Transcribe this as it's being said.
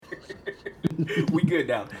We good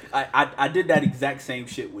now. I did that exact same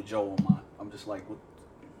shit with Joe on mine. I'm just like,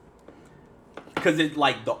 because it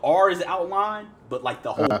like the R is outlined, but like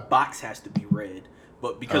the whole box has to be red.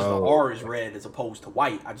 But because the R is red as opposed to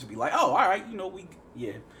white, I just be like, oh, all right,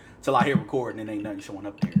 till I hit record and then ain't nothing showing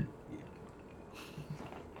up there.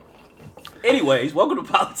 Yeah. Anyways, welcome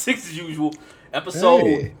to Politics as Usual,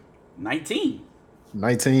 episode 19.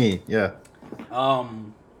 19, yeah.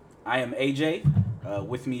 I am AJ.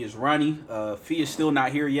 With me is Ronnie. Fee is still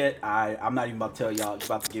not here yet. I'm not even about to tell y'all.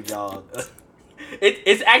 About to give y'all.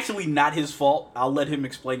 It's actually not his fault. I'll let him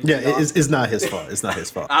explain it. Yeah, it's not his fault. It's not his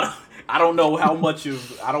fault. I don't know how much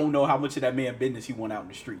of that man business he went out in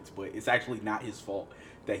the streets, but it's actually not his fault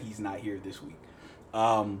that he's not here this week.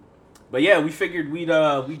 But yeah, we figured we'd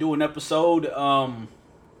do an episode. A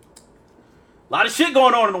lot of shit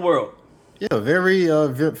going on in the world. Yeah, very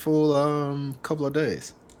eventful couple of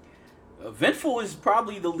days. Eventful is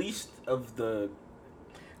probably the least of the.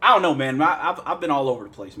 I don't know, man. I've been all over the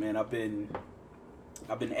place, man. I've been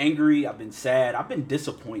angry. I've been sad. I've been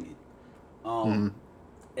disappointed.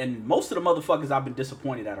 And most of the motherfuckers I've been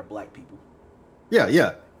disappointed at are black people.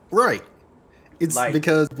 Yeah, right. It's like,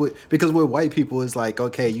 because with white people, it's like,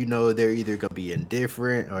 okay, they're either gonna be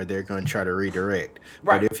indifferent or they're gonna try to redirect.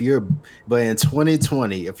 Right. But in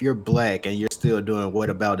 2020, if you're black and you're still doing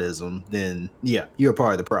whataboutism, then yeah, you're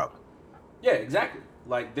part of the problem. Yeah, exactly.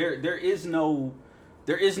 Like there is no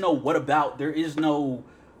what about, there is no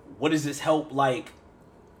what does this help. Like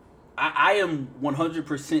I am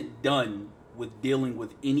 100% done with dealing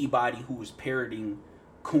with anybody who is parroting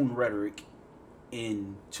coon rhetoric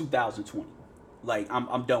in 2020. Like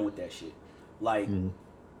I'm done with that shit. Like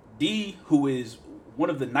D, who is one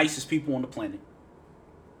of the nicest people on the planet.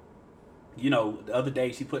 The other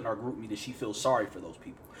day she put in our group me that she feels sorry for those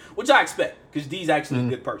people, which I expect because D's actually a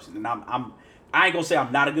good person, and I ain't gonna say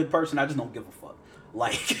I'm not a good person. I just don't give a fuck.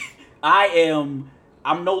 Like I'm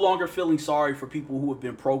no longer feeling sorry for people who have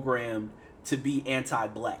been programmed to be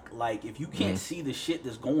anti-black. Like if you can't see the shit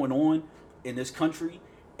that's going on in this country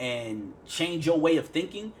and change your way of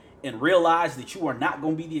thinking and realize that you are not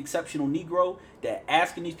going to be the exceptional Negro, that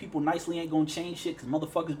asking these people nicely ain't going to change shit because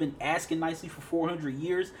motherfuckers been asking nicely for 400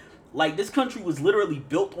 years. Like, this country was literally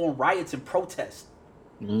built on riots and protests.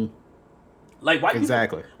 Like, white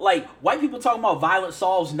people talking about violence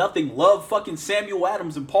solves nothing, love fucking Samuel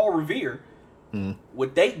Adams and Paul Revere.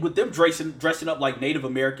 With them dressing up like Native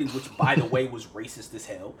Americans, which, by the way, was racist as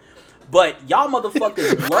hell. But y'all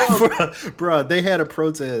motherfuckers love... Bro, they had a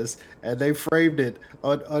protest, and they framed it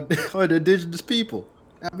on indigenous people.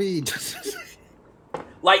 I mean...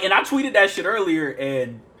 Like, and I tweeted that shit earlier,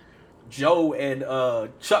 and Joe and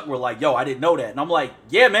Chuck were like, yo, I didn't know that. And I'm like,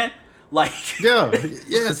 yeah, man. Like... Yeah,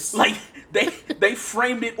 yes. Like, they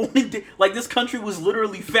framed it on... Like, this country was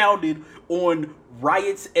literally founded on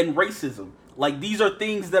riots and racism. Like, these are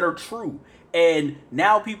things that are true. And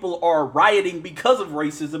now people are rioting because of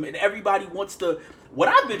racism, and everybody wants to... What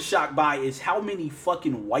I've been shocked by is how many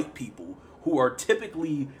fucking white people who are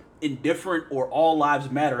typically indifferent or all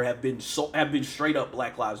lives matter have been straight up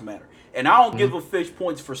Black Lives Matter. And I don't give a fish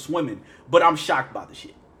points for swimming, but I'm shocked by the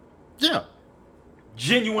shit. Yeah.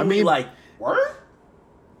 Genuinely, like, word?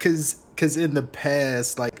 Because in the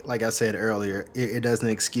past, like I said earlier, it doesn't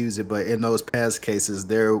excuse it, but in those past cases,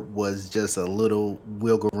 there was just a little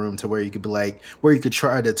wiggle room to where you could be like, where you could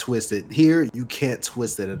try to twist it. Here, you can't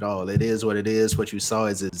twist it at all. It is what it is. What you saw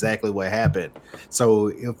is exactly what happened. So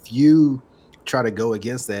if you try to go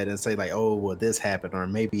against that and say like, oh, well, this happened, or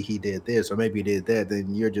maybe he did this, or maybe he did that,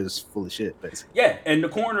 then you're just full of shit, basically. Yeah, and the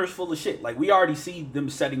coroner is full of shit. Like, we already see them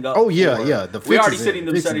setting up. Oh, yeah. We already see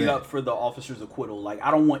them setting up for the officer's acquittal. Like,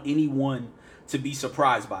 I don't want anyone to be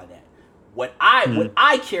surprised by that. What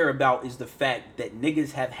I care about is the fact that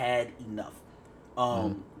niggas have had enough.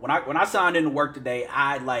 When I signed into work today,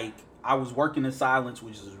 I was working in silence,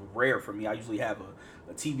 which is rare for me. I usually have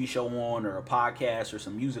a TV show on or a podcast or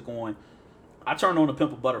some music on. I turned on to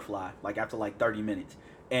Pimp a Butterfly after 30 minutes.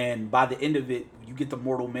 And by the end of it, you get the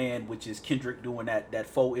Mortal Man, which is Kendrick doing that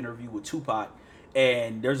faux interview with Tupac.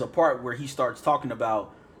 And there's a part where he starts talking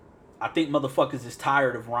about, I think motherfuckers is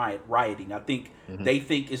tired of rioting. I think they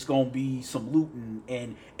think it's going to be some looting.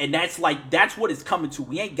 And that's what it's coming to.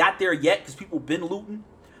 We ain't got there yet because people been looting.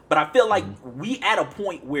 But I feel like we at a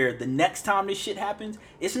point where the next time this shit happens,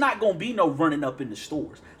 it's not going to be no running up in the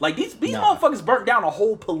stores. Like, these motherfuckers burnt down a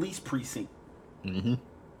whole police precinct.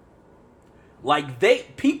 Like,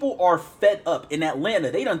 people are fed up. In Atlanta,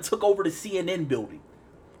 they done took over the CNN building.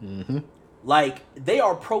 Like, they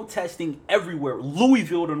are protesting everywhere.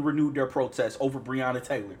 Louisville done renewed their protest over Breonna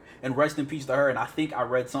Taylor. And rest in peace to her. And I think I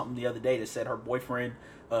read something the other day that said her boyfriend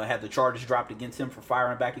had the charges dropped against him for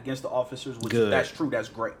firing back against the officers, which Good. if that's true, that's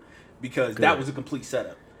great, because that was a complete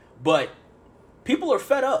setup. But people are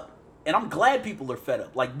fed up, and I'm glad people are fed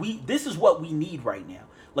up. Like this is what we need right now.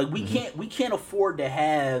 Like we can't afford to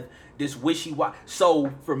have this wishy-washy.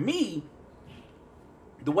 So for me,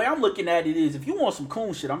 the way I'm looking at it is, if you want some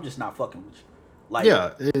cool shit, I'm just not fucking with you. Like,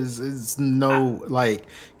 yeah, it's no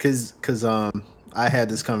because I had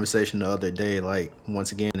this conversation the other day. Like,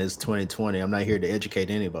 once again, it's 2020. I'm not here to educate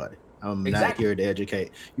anybody. I'm not here to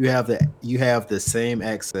educate. You have the same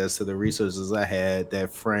access to the resources I had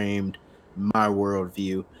that framed my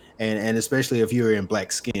worldview, and especially if you're in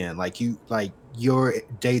black skin, like your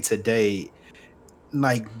day to day,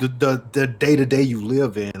 like the day to day you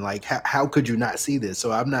live in, like how could you not see this?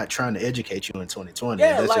 So I'm not trying to educate you in 2020.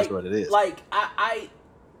 Yeah, that's just what it is. Like I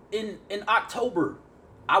in October,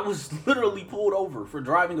 I was literally pulled over for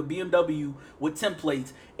driving a BMW with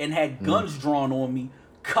templates and had guns drawn on me,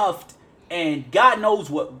 cuffed, and God knows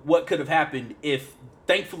what could have happened if,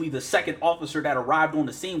 thankfully, the second officer that arrived on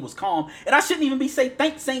the scene was calm. And I shouldn't even be saying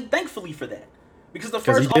thankfully for that. Because the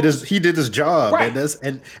first he did his job, right.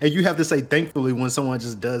 and you have to say thankfully when someone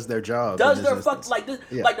just does their job. Does their fuck like this?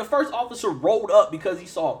 Yeah. Like the first officer rolled up because he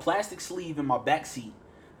saw a plastic sleeve in my backseat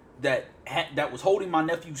that was holding my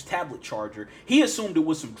nephew's tablet charger. He assumed it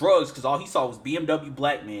was some drugs because all he saw was BMW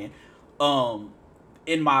black man.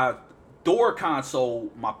 In my door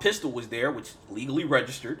console, my pistol was there, which is legally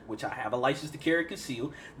registered, which I have a license to carry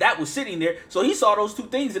concealed. That was sitting there, so he saw those two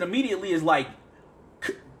things and immediately is like,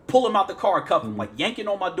 pull him out the car, cuff him, like yanking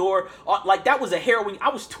on my door. Like that was a harrowing. I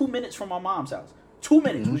was 2 minutes from my mom's house. 2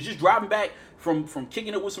 minutes. Was just driving back from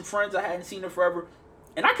kicking it with some friends I hadn't seen in forever,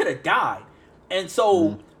 and I could have died. And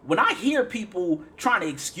so when I hear people trying to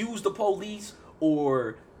excuse the police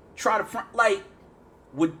or try to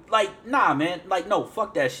nah, man, like no,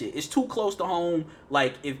 fuck that shit. It's too close to home.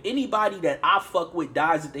 Like if anybody that I fuck with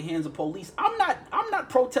dies at the hands of police, I'm not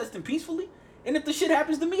protesting peacefully. And if the shit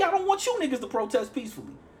happens to me, I don't want you niggas to protest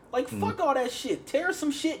peacefully. Like, fuck all that shit. Tear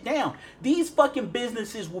some shit down. These fucking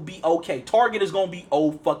businesses will be okay. Target is gonna be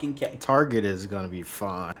O-fucking-K. Target is gonna be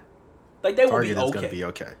fine. Like, they will Target be okay. is gonna be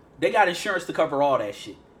okay. They got insurance to cover all that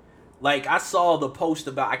shit. Like, I saw the post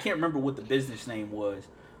about, I can't remember what the business name was,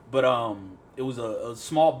 but it was a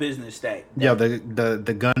small business that yeah,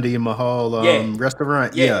 the Gandhi Mahal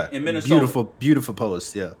restaurant. Yeah, in Minnesota. Beautiful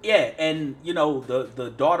post. Yeah. Yeah, and you know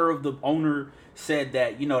the daughter of the owner said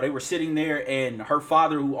that, you know, they were sitting there and her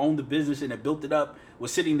father, who owned the business and had built it up,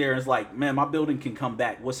 was sitting there and was like, man, my building can come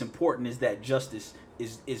back. What's important is that justice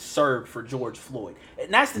is served for George Floyd.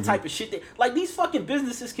 And that's the type of shit that, like, these fucking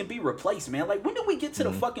businesses can be replaced, man. Like, when do we get to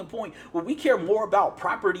the fucking point where we care more about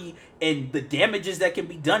property and the damages that can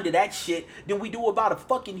be done to that shit than we do about a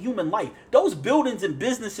fucking human life? Those buildings and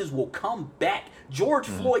businesses will come back. George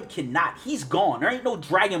Floyd cannot. He's gone. There ain't no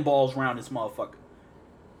Dragon Balls around this motherfucker.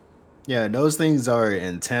 Yeah, those things are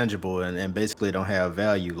intangible and basically don't have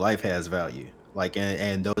value. Life has value. Like,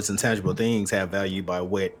 and those intangible things have value by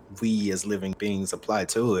what we as living beings apply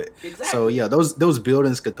to it. Exactly. So yeah, those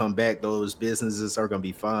buildings could come back. Those businesses are going to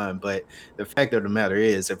be fine. But the fact of the matter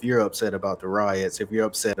is, if you're upset about the riots, if you're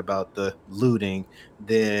upset about the looting,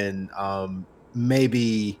 then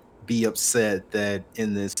maybe be upset that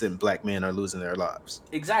innocent black men are losing their lives.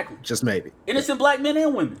 Exactly. Just maybe. Innocent black men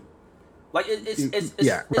and women. Like,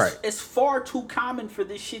 it's far too common for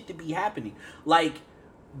this shit to be happening. Like,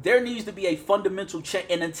 there needs to be a fundamental change,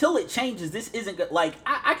 and until it changes, this isn't good. Like,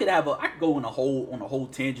 I could go on a whole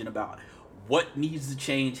tangent about what needs to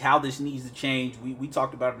change, how this needs to change. We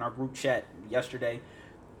talked about it in our group chat yesterday,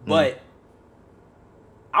 but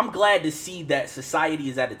I'm glad to see that society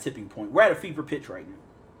is at a tipping point. We're at a fever pitch right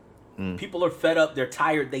now. People are fed up. They're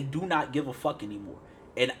tired. They do not give a fuck anymore,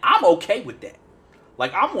 and I'm okay with that.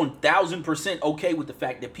 Like, I'm 1000% okay with the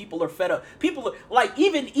fact that people are fed up. People are, like,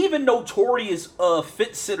 even notorious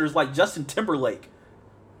fit sitters like Justin Timberlake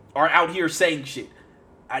are out here saying shit.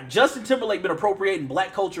 Justin Timberlake been appropriating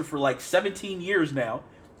black culture for like 17 years now,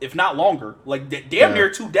 if not longer. Like, damn near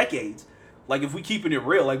 2 decades. Like, if we keeping it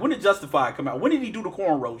real. Like, when did Justified come out? When did he do the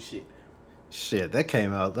cornrow shit? Shit, that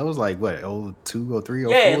came out. That was like, what, 02, 03,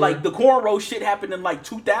 04? Yeah, like, the cornrow shit happened in like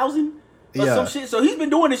 2000. Some shit. So he's been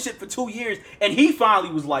doing this shit for 2 years, and he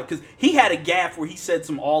finally was like, because he had a gaffe where he said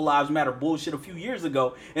some all lives matter bullshit a few years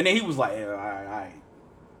ago, and then he was like, I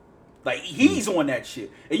like, he's on that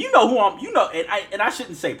shit. And you know who and I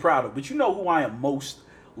shouldn't say proud of, but you know who I am most,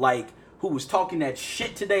 like, who was talking that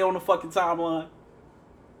shit today on the fucking timeline?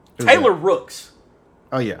 Taylor Rooks.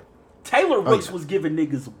 Oh yeah. Taylor Rooks was giving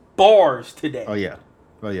niggas bars today. Oh yeah.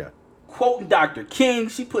 quoting Dr. King,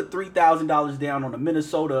 she put $3,000 down on the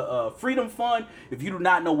Minnesota Freedom Fund. If you do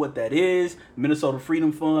not know what that is, Minnesota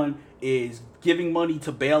Freedom Fund is giving money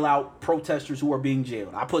to bail out protesters who are being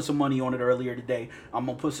jailed. I put some money on it earlier today. I'm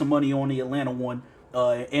gonna put some money on the Atlanta one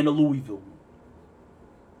and the Louisville one.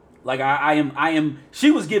 Like I am.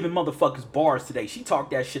 She was giving motherfuckers bars today. She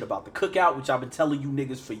talked that shit about the cookout, which I've been telling you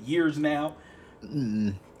niggas for years now.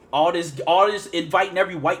 All this inviting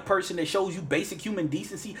every white person that shows you basic human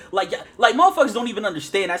decency. Like motherfuckers don't even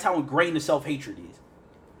understand that's how ingrained the self-hatred is.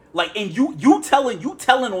 Like, and you telling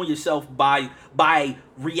on yourself by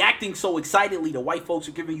reacting so excitedly to white folks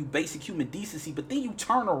who are giving you basic human decency, but then you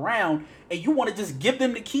turn around and you want to just give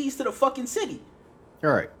them the keys to the fucking city.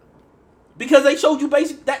 All right. Because they showed you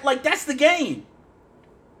basic that, like, that's the game.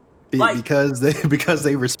 Because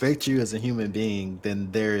they respect you as a human being, then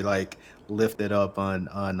they're like lifted up on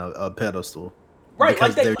a pedestal. Right.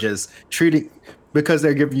 Because like they're just treating, because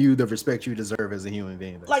they're giving you the respect you deserve as a human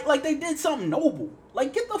being. Basically. Like they did something noble.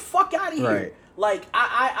 Like, get the fuck out of here. Right. Like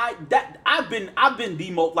I've been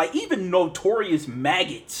the most, like, even notorious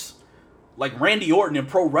maggots like Randy Orton in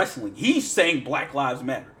pro wrestling, he's saying Black Lives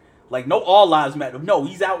Matter. Like, no, all lives matter. No,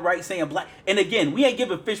 he's outright saying black. And again, we ain't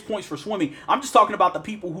giving fish points for swimming. I'm just talking about the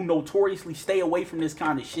people who notoriously stay away from this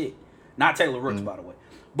kind of shit. Not Taylor Rooks, by the way.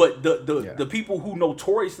 But the people who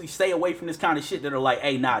notoriously stay away from this kind of shit that are like,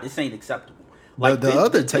 hey, nah, this ain't acceptable. Like the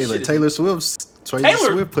other Taylor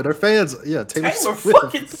Swift put her fans. Yeah, Taylor Swift.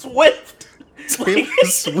 Fucking Swift. Taylor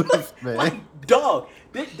Swift, man. Like, dog,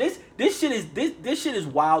 this shit is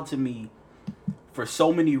wild to me. For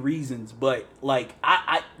so many reasons, but like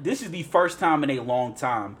I this is the first time in a long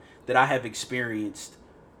time that I have experienced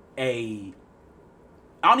I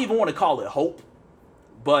don't even want to call it hope,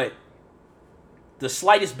 but the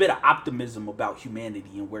slightest bit of optimism about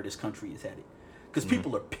humanity and where this country is headed. Because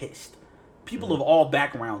people are pissed. People of all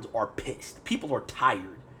backgrounds are pissed. People are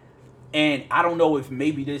tired. And I don't know if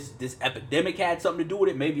maybe this epidemic had something to do with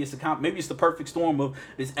it. Maybe it's the perfect storm of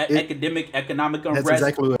this economic unrest. That's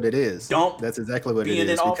exactly what it is. That's exactly what it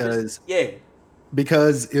is.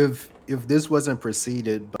 Because if this wasn't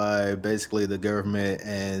preceded by basically the government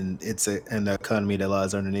and the economy that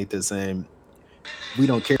lies underneath it saying, we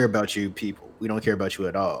don't care about you people. We don't care about you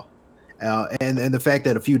at all. And the fact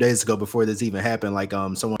that a few days ago, before this even happened, like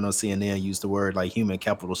someone on CNN used the word like human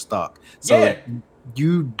capital stock. So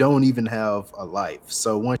you don't even have a life.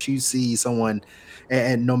 So once you see someone,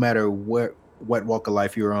 and no matter what walk of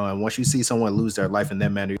life you're on, once you see someone lose their life in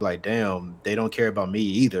that manner, you're like, damn, they don't care about me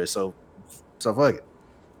either. So fuck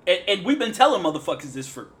it. And we've been telling motherfuckers this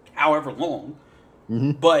for however long,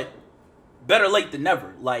 but better late than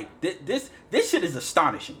never. Like this shit is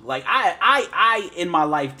astonishing. Like I in my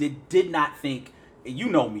life did not think. And you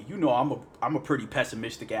know me. You know I'm a pretty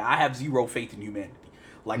pessimistic guy. I have zero faith in humanity.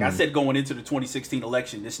 Like I said going into the 2016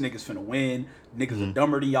 election, this nigga's finna win. Niggas are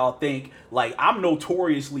dumber than y'all think. Like, I'm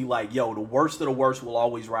notoriously like, yo, the worst of the worst will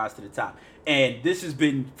always rise to the top. And this has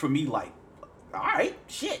been, for me, like, all right,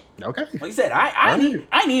 shit. Okay. Like I said, I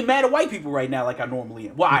ain't even mad at white people right now like I normally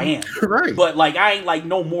am. Well, I am. Right. But, like, I ain't, like,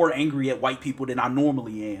 no more angry at white people than I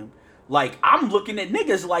normally am. Like, I'm looking at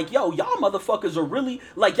niggas like, yo, y'all motherfuckers are really,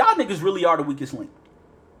 like, y'all niggas really are the weakest link.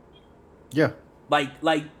 Yeah. Like,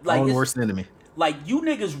 the worst enemy. Like, you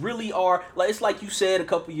niggas really are, like, it's like you said a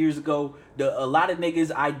couple years ago, a lot of niggas'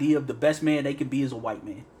 idea of the best man they can be is a white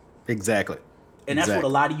man. Exactly. And that's what a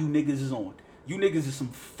lot of you niggas is on. You niggas is some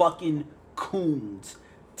fucking coons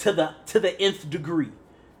to the nth degree.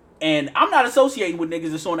 And I'm not associating with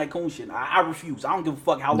niggas that's on that coon shit. I refuse. I don't give a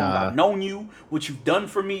fuck how long I've known you, what you've done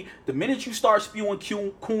for me. The minute you start spewing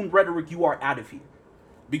coon rhetoric, you are out of here.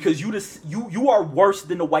 Because you are worse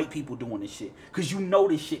than the white people doing this shit. Because you know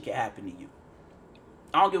this shit can happen to you.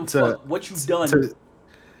 I don't give a fuck what you've done.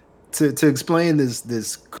 To explain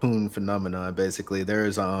this coon phenomenon, basically,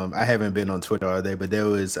 there's I haven't been on Twitter all day, but there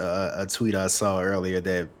was a tweet I saw earlier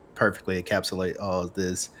that perfectly encapsulates all of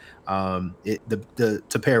this.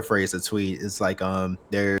 To paraphrase the tweet, it's like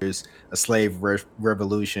there's a slave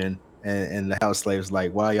revolution, and the house slaves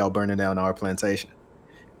like, why y'all burning down our plantation?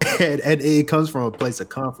 and it comes from a place of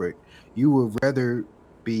comfort. You would rather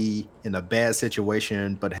be in a bad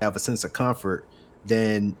situation but have a sense of comfort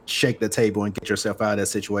than shake the table and get yourself out of that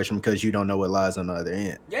situation because you don't know what lies on the other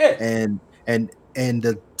end. Yeah. And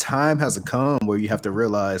the time has come where you have to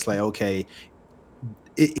realize, like, okay,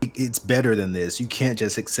 it's better than this. You can't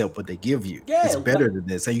just accept what they give you. Yeah, it's better than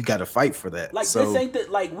this, and you got to fight for that. Like, this ain't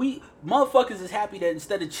that. Like, we motherfuckers is happy that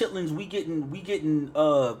instead of chitlins, we getting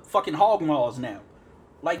fucking hog maws now.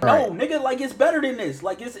 Like, no, nigga, like, it's better than this.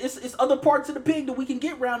 Like, it's other parts of the pig that we can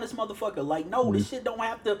get around this motherfucker. Like, no, this shit don't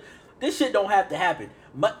have to. This shit don't have to happen.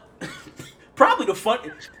 But probably the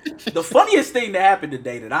funniest thing that happened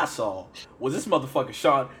today that I saw was this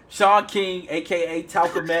motherfucker Sean King, aka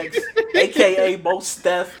Talcum X, aka Mos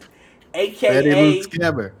Steph, aka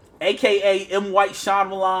M White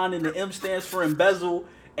Shyamalan, and the M stands for embezzle,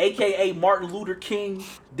 aka Martin Luther King.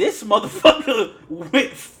 This motherfucker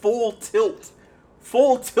went full tilt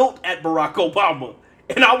at Barack Obama,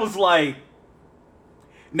 and I was like,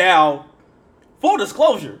 now, full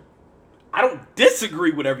disclosure, I don't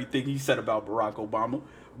disagree with everything he said about Barack Obama,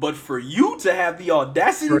 but for you to have the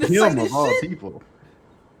audacity to say this shit, people.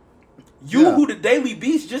 Who the Daily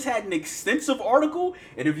Beast just had an extensive article,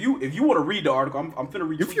 and if you want to read the article, I'm finna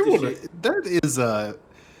read this shit. That is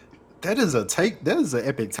an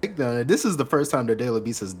epic takedown. And this is the first time the Daily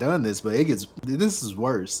Beast has done this, but this is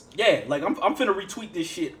worse. Yeah, like I'm finna retweet this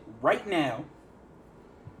shit right now.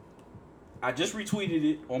 I just retweeted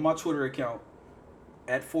it on my Twitter account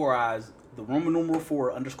at 4eyes, the Roman numeral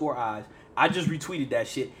 4_eyes. I just retweeted that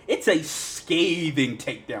shit. It's a scathing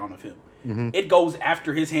takedown of him. Mm-hmm. It goes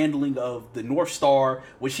after his handling of the North Star,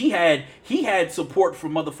 which he had support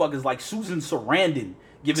from motherfuckers like Susan Sarandon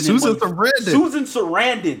giving him money. Susan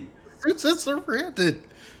Sarandon.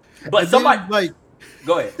 But somebody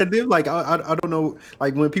go ahead. And then I don't know,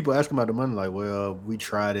 like when people ask about the money, like, well, we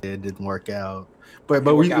tried it didn't work out. But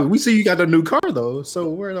we see you got a new car though, so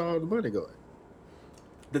where's all the money going?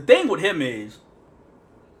 The thing with him is,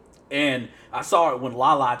 and I saw it when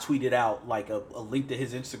Lala tweeted out like a link to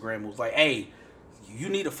his Instagram. It was like, hey, you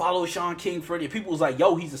need to follow Sean King for it. People was like,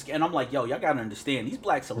 yo, he's a scam. And I'm like, yo, y'all gotta understand, these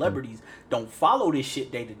black celebrities don't follow this shit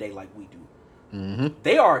day to day like we do. Mm-hmm.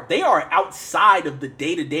 They are outside of the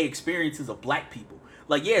day-to-day experiences of black people.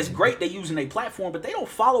 Like, yeah, it's great they using their platform, but they don't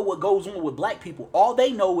follow what goes on with black people. All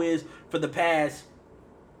they know is for the past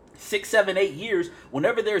 6, 7, 8 years,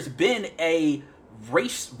 whenever there's been a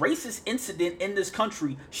racist incident in this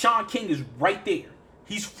country, Sean King is right there.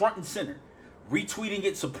 He's front and center, retweeting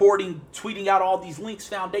it, supporting, tweeting out all these links,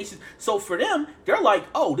 foundations. So for them, they're like,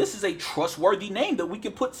 oh, this is a trustworthy name that we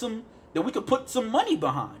could put some money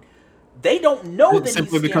behind. They don't know that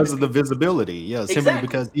simply because of the visibility. Yeah, simply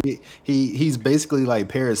because he's basically like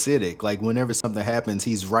parasitic. Like whenever something happens,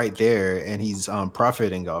 he's right there and he's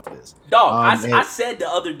profiting off this. Dog, I said the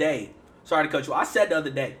other day. Sorry to cut you. I said the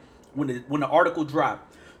other day when the article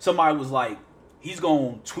dropped, somebody was like, he's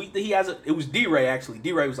gonna tweet that he has it was D-Ray actually.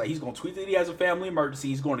 D-Ray was like, he's gonna tweet that he has a family emergency.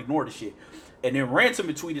 He's gonna ignore the shit. And then Ransom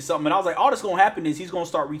had tweeted something, and I was like, all that's gonna happen is he's gonna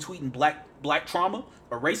start retweeting black trauma,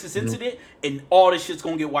 a racist incident, and all this shit's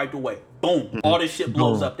gonna get wiped away. Boom. All this shit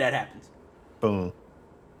blows up. That happens. Boom.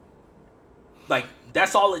 Like,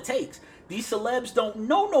 that's all it takes. These celebs don't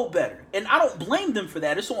know no better. And I don't blame them for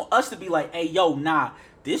that. It's on us to be like, hey, yo, nah,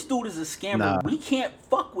 this dude is a scammer. Nah. We can't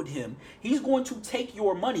fuck with him. He's going to take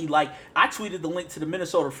your money. Like, I tweeted the link to the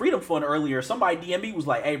Minnesota Freedom Fund earlier. Somebody DM me was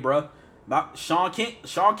like, hey, bro, Sean King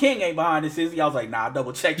ain't behind this, is he? I was like, nah,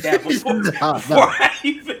 double check that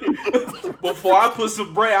before I put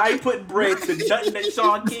some bread. I ain't putting bread to nothing that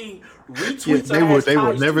Sean King retweets. They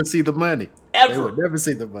would never see the money. Ever. They would never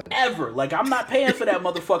see the money. Ever. Like, I'm not paying for that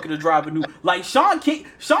motherfucker to drive a new. Like, Sean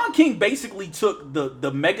King basically took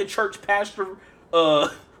the mega church pastor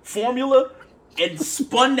formula and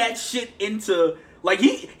spun that shit into. Like,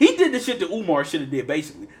 he did the shit that Umar should have did,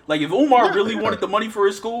 basically. Like, if Umar really wanted the money for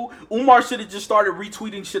his school, Umar should have just started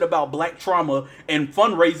retweeting shit about black trauma and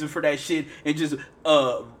fundraising for that shit and just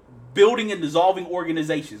building and dissolving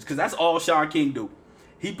organizations. Because that's all Sean King do.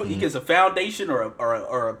 He gets a foundation or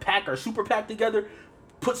a PAC or super PAC together,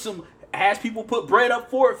 has people put bread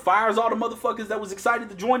up for it, fires all the motherfuckers that was excited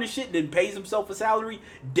to join the shit, then pays himself a salary,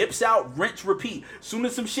 dips out, rinse, repeat. Soon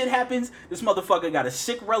as some shit happens, this motherfucker got a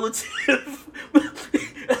sick relative.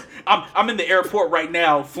 I'm in the airport right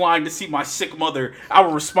now flying to see my sick mother. I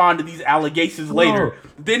will respond to these allegations later.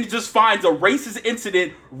 Then just finds a racist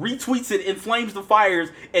incident, retweets it, inflames the fires,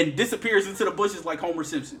 and disappears into the bushes like Homer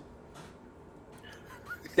Simpson.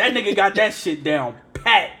 That nigga got that shit down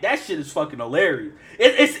pat. That shit is fucking hilarious.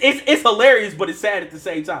 It's hilarious, but it's sad at the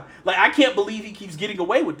same time. Like, I can't believe he keeps getting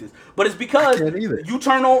away with this. But it's because you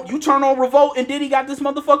turn on Revolt, and Diddy got this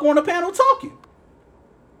motherfucker on the panel talking.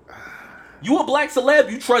 You a black celeb,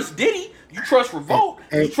 you trust Diddy, you trust Revolt,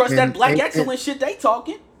 you trust that black excellence shit they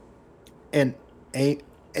talking. And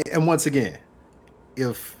once again,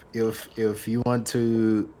 if you want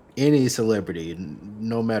to, any celebrity,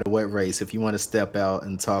 no matter what race, if you want to step out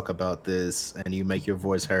and talk about this and you make your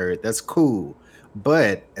voice heard, that's cool.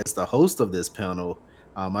 But as the host of this panel,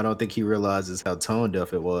 I don't think he realizes how tone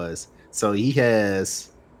deaf it was. So he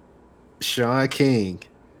has Sean King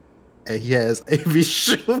and he has Amy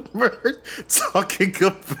Schumer talking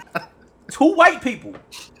about two white people.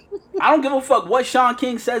 I don't give a fuck what Sean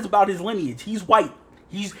King says about his lineage. He's white.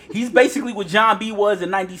 He's basically what John B was in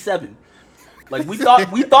 '97. Like we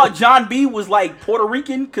thought John B was like Puerto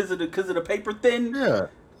Rican because of the paper thin, Yeah.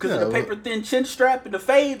 because of the paper thin chin strap and the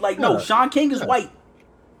fade. Like no, Sean King is white.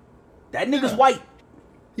 That nigga's white.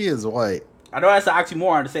 He is white. I know that's an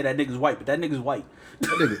oxymoron to say that nigga's white, but that nigga's white.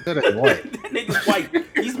 That ain't white. That nigga's white.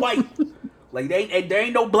 He's white. Like there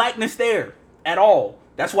ain't no blackness there at all.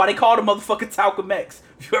 That's why they call the motherfucking talcum X.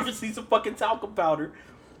 If you ever see some fucking talcum powder,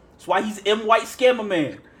 that's why he's M White Scammer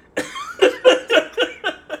Man.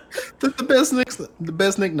 The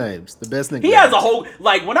best nicknames. He has a whole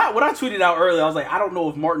like when I tweeted out earlier, I was like, I don't know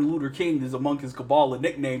if Martin Luther King is among his cabal of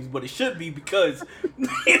nicknames, but it should be because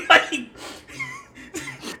like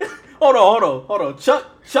hold on.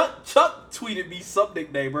 Chuck tweeted me some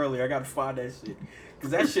nickname earlier. I gotta find that shit.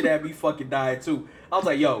 Cause that shit had me fucking dying too. I was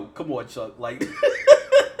like, yo, come on, Chuck. Like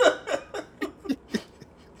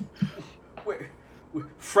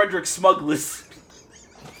Frederick Smugglers.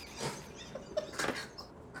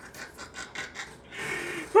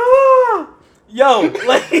 Yo,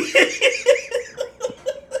 like this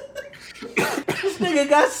nigga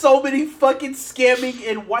got so many fucking scamming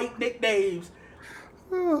and white nicknames.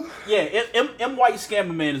 Yeah, M White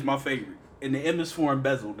Scammer Man is my favorite. And the M is for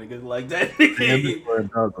embezzle, nigga. Like that nigga.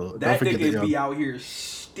 That nigga be out here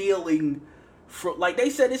stealing. Like they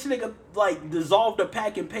said, this nigga like dissolved a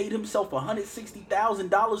pack and paid himself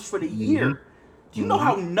 $160,000 for the year. Do you know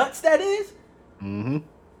how nuts that is? Mm-hmm.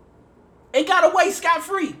 And got away scot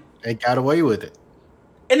free. And got away with it.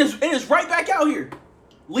 And it's right back out here,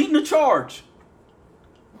 leading the charge.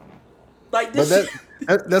 Like this.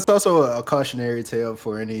 But that's also a cautionary tale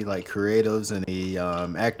for any like creatives, any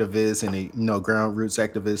activists, any ground roots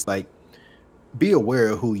activists. Like, be aware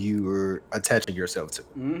of who you are attaching yourself to.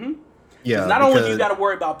 Mm-hmm. Yeah. Not only do you got to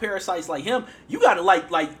worry about parasites like him, you got to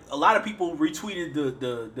like a lot of people retweeted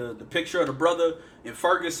the picture of the brother in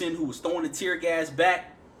Ferguson who was throwing the tear gas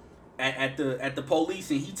back at the police,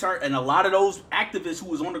 and he turned, and a lot of those activists who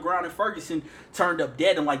was on the ground in Ferguson turned up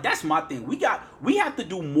dead. And like that's my thing. We have to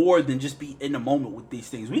do more than just be in the moment with these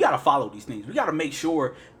things. We got to follow these things. We got to make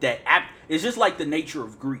sure that it's just like the nature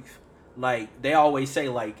of grief. Like they always say,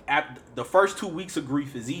 like the first 2 weeks of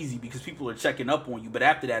grief is easy because people are checking up on you, but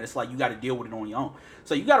after that, it's like you got to deal with it on your own.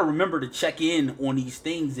 So you got to remember to check in on these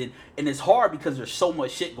things, and it's hard because there's so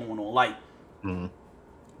much shit going on. Like,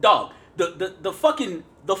 dog, the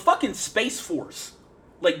fucking Space Force,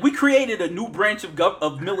 like we created a new branch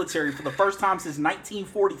of military for the first time since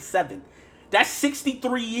 1947. That's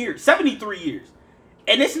 73 years,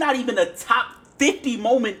 and it's not even a top 50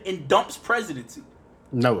 moment in Dump's presidency.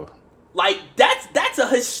 No. Like that's a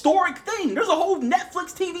historic thing. There's a whole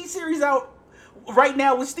Netflix TV series out right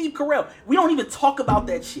now with Steve Carell. We don't even talk about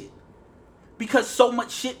that shit because so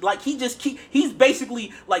much shit. Like he's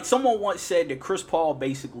basically like someone once said that Chris Paul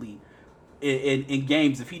basically in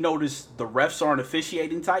games, if he noticed the refs aren't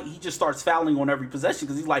officiating tight, he just starts fouling on every possession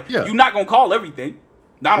because he's like, you're not gonna call everything,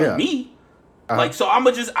 not on me. Like so, I'm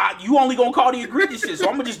gonna you only gonna call the egregious shit. So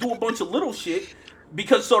I'm gonna just do a bunch of little shit.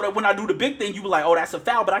 Because so that when I do the big thing, you be like, oh, that's a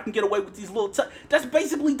foul, but I can get away with these little That's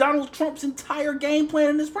basically Donald Trump's entire game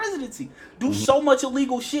plan in his presidency. Do so much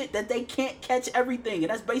illegal shit that they can't catch everything. And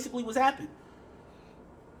that's basically what's happened.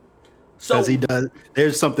 So he does.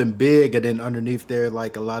 There's something big, and then underneath there,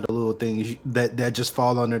 like a lot of little things that just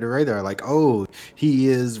fall under the radar. Like, oh, he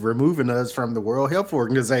is removing us from the World Health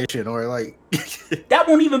Organization, or like that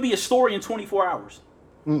won't even be a story in 24 hours.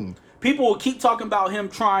 People will keep talking about him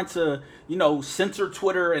trying to, censor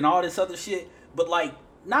Twitter and all this other shit. But like,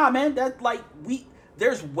 nah, man, that like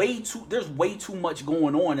there's way too much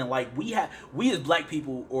going on, and like we as black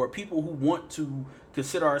people or people who want to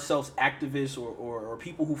consider ourselves activists or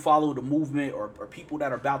people who follow the movement or people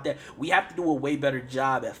that are about that, we have to do a way better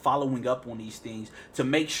job at following up on these things to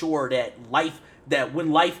make sure that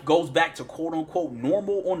when life goes back to quote unquote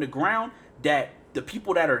normal on the ground, that the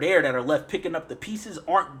people that are there that are left picking up the pieces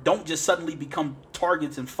don't just suddenly become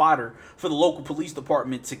targets and fodder for the local police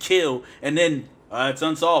department to kill, and then it's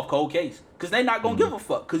unsolved, cold case, because they're not gonna give a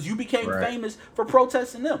fuck because you became famous for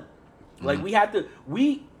protesting them. Like we have to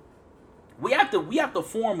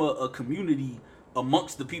form a community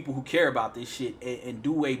amongst the people who care about this shit and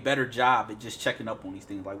do a better job at just checking up on these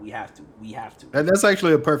things. Like we have to. And that's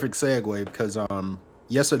actually a perfect segue because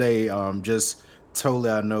yesterday just totally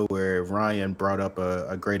out of nowhere, Ryan brought up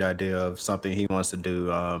a great idea of something he wants to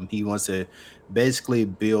do. He wants to basically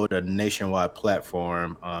build a nationwide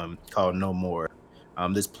platform called No More.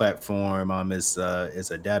 This platform is a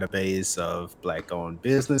database of Black-owned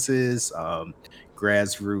businesses,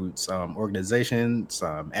 grassroots organizations,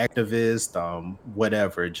 activists,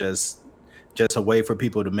 whatever. Just a way for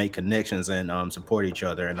people to make connections and support each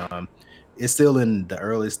other. And it's still in the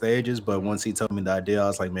early stages, but once he told me the idea, I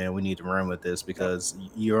was like, man, we need to run with this because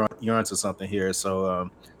you're onto something here. So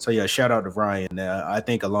yeah, shout out to Ryan. I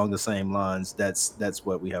think along the same lines, that's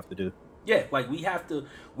what we have to do. Yeah, like we have to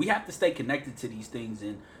stay connected to these things,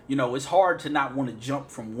 and you know it's hard to not want to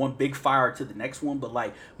jump from one big fire to the next one, but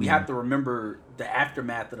like we have to remember the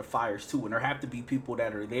aftermath of the fires too, and there have to be people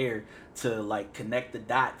that are there to like connect the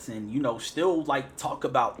dots and you know still like talk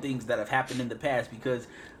about things that have happened in the past, because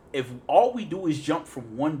if all we do is jump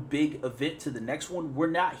from one big event to the next one, we're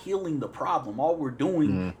not healing the problem. All we're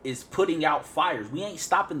doing is putting out fires. We ain't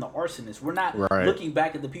stopping the arsonists. We're not looking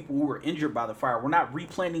back at the people who were injured by the fire. We're not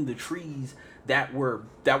replanting the trees that were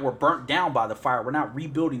burnt down by the fire. We're not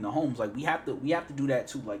rebuilding the homes. Like we have to do that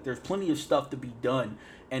too. Like there's plenty of stuff to be done.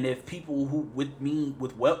 And if people who with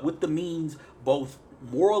the means, both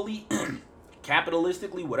morally,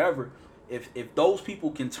 capitalistically, whatever, if those people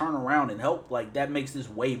can turn around and help, like that makes this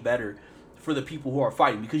way better for the people who are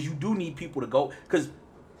fighting, because you do need people to go, because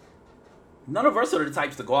none of us are the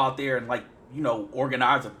types to go out there and like you know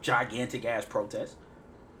organize a gigantic ass protest.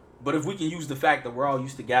 But if we can use the fact that we're all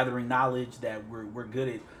used to gathering knowledge, that we're good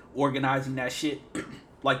at organizing that shit,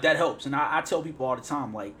 like that helps. And I tell people all the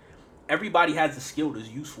time, like everybody has a skill that's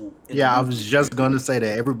useful. Yeah, I was just going to say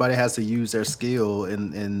that everybody has to use their skill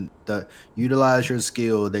and utilize your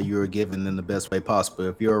skill that you're given in the best way possible.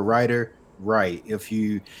 If you're a writer, write. If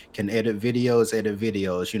you can edit videos, edit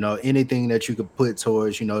videos. You know, anything that you could put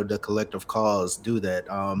towards, you know, the collective cause, do that.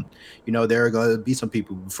 You know, there are going to be some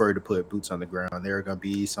people who prefer to put boots on the ground. There are going to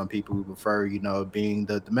be some people who prefer, you know, being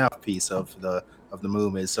the mouthpiece of the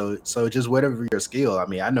movement. So just whatever your skill. I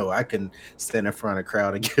mean, I know I can stand in front of a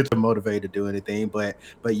crowd and get them motivated to do anything, but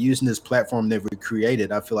using this platform that we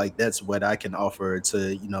created, I feel like that's what I can offer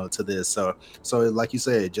to, you know, to this. So like you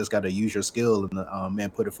said, just got to use your skill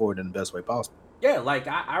and put it forward in the best way possible. Yeah, like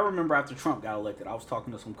I remember after Trump got elected, I was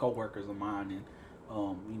talking to some coworkers of mine,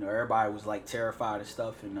 and you know, everybody was like terrified and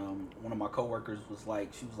stuff, and one of my coworkers was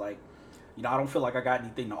like, she was like, you know, I don't feel like I got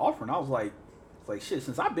anything to offer, and I was like, it's like shit.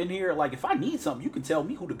 Since I've been here, like if I need something, you can tell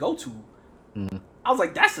me who to go to. I was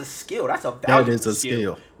like, that's a skill. That's a valuable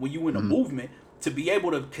skill when you in a movement, to be able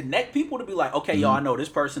to connect people, to be like, okay, yo, I know this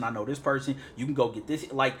person, you can go get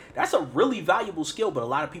this. Like that's a really valuable skill, but a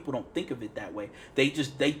lot of people don't think of it that way. They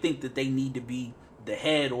think that they need to be the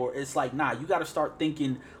head, or it's like, nah, you got to start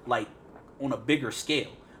thinking like on a bigger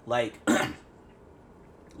scale. Like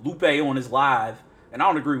Lupe on his live, and I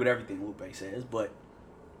don't agree with everything Lupe says, but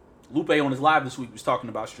Lupe on his live this week was talking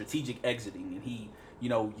about strategic exiting, and he, you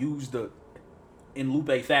know, in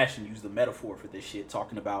Lupe fashion, used the metaphor for this shit,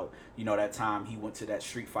 talking about, you know, that time he went to that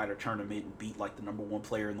Street Fighter tournament and beat like the #1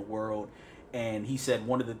 player in the world. And he said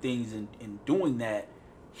one of the things in doing that,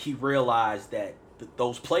 he realized that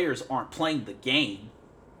those players aren't playing the game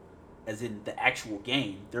as in the actual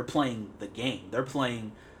game. They're playing the game. They're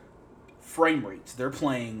playing frame rates. They're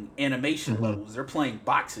playing animation levels. They're playing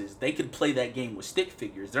boxes. They could play that game with stick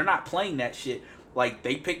figures. They're not playing that shit. Like,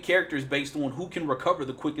 they pick characters based on who can recover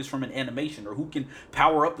the quickest from an animation, or who can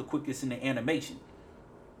power up the quickest in an animation.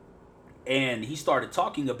 And he started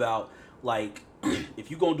talking about, like,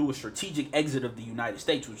 if you're going to do a strategic exit of the United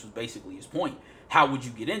States, which was basically his point, how would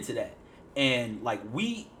you get into that? And, like,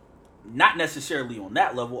 we, not necessarily on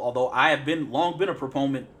that level, although I have long been a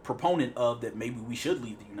proponent of that maybe we should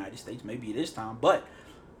leave the United States, maybe it is time, but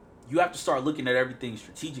you have to start looking at everything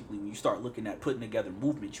strategically. When you start looking at putting together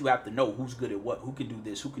movements, you have to know who's good at what, who can do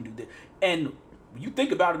this, who can do this. And when you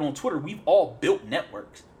think about it on Twitter, we've all built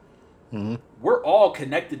networks. We're all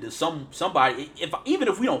connected to somebody, even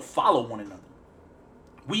if we don't follow one another.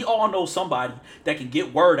 We all know somebody that can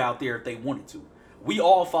get word out there if they wanted to. We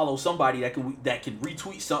all follow somebody that can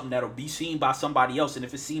retweet something that'll be seen by somebody else, and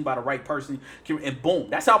if it's seen by the right person, and boom.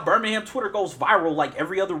 That's how Birmingham Twitter goes viral like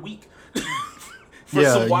every other week.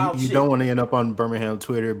 You don't want to end up on Birmingham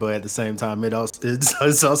Twitter, but at the same time,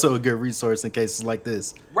 it's also a good resource in cases like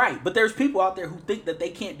this. Right, but there's people out there who think that they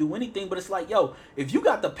can't do anything, but it's like, yo, if you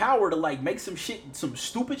got the power to like make some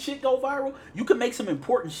stupid shit go viral, you can make some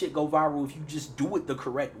important shit go viral if you just do it the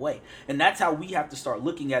correct way. And that's how we have to start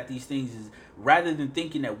looking at these things, is rather than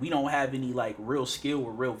thinking that we don't have any like real skill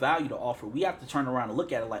or real value to offer, we have to turn around and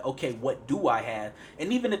look at it like, okay, what do I have?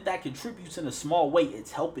 And even if that contributes in a small way,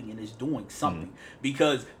 it's helping and it's doing something.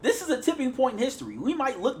 Because this is a tipping point in history. We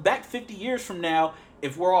might look back 50 years from now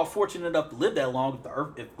if we're all fortunate enough to live that long,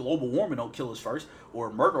 if global warming don't kill us first,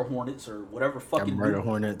 or murder hornets, or whatever fucking murder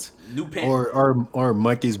hornets, new or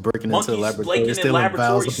monkeys breaking into the laboratory, stealing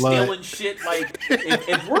vials of blood, stealing shit. Like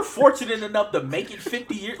if we're fortunate enough to make it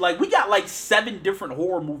 50 years, like we got like 7 different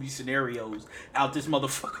horror movie scenarios out this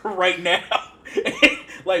motherfucker right now.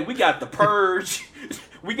 Like we got The Purge,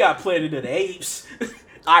 we got Planet of the Apes.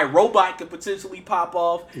 iRobot could potentially pop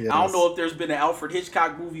off. Yes. I don't know if there's been an Alfred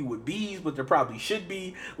Hitchcock movie with bees, but there probably should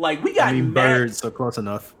be. Like we got birds, so close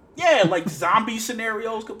enough. Yeah, like zombie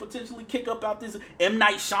scenarios could potentially kick up out this. M.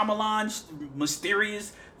 Night Shyamalan's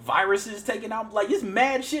mysterious viruses taking out. Like it's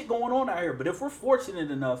mad shit going on out here. But if we're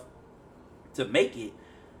fortunate enough to make it,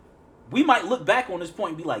 we might look back on this point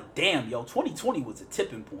and be like, damn, yo, 2020 was a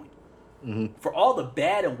tipping point. Mm-hmm. For all the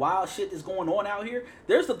bad and wild shit that's going on out here,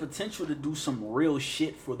 there's the potential to do some real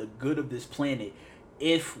shit for the good of this planet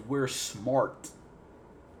if we're smart.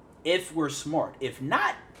 If we're smart. If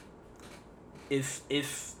not, we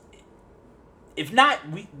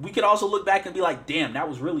could also look back and be like, damn, that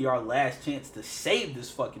was really our last chance to save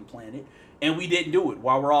this fucking planet, and we didn't do it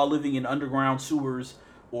while we're all living in underground sewers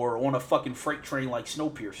or on a fucking freight train like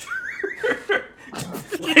Snowpiercer.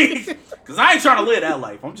 Because I ain't trying to live that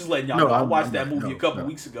life. I'm just letting y'all know. I watched that movie a couple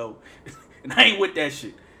weeks ago, and I ain't with that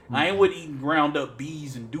shit. I ain't with eating ground up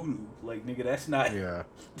bees and doo-doo. Like, nigga, that's not... Yeah,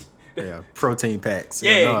 protein packs.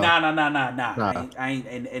 Yeah, nah. I ain't,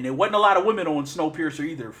 and there wasn't a lot of women on Snowpiercer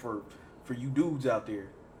either for you dudes out there.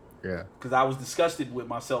 Yeah. Because I was disgusted with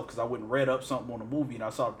myself because I went and read up something on the movie and I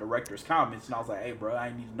saw the director's comments and I was like, hey, bro, I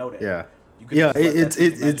ain't need to know that. Yeah.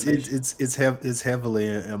 It's heavily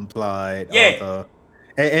implied. Yeah.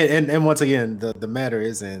 And once again, the matter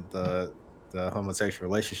isn't the homosexual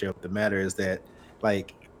relationship. The matter is that,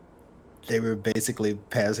 like, they were basically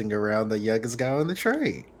passing around the youngest guy on the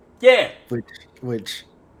train. Yeah. Which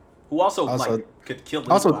who also like could kill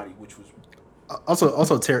anybody, which was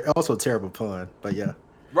also terrible pun, but yeah.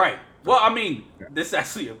 Right. Well, I mean, this is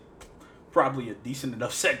actually probably a decent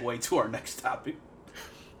enough segue to our next topic.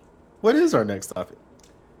 What is our next topic?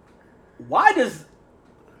 Why does...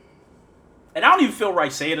 And I don't even feel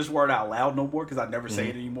right saying this word out loud no more because I never say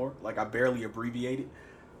it anymore. Like, I barely abbreviate it.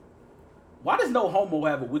 Why does No Homo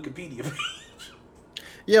have a Wikipedia page?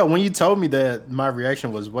 Yeah, when you told me that, my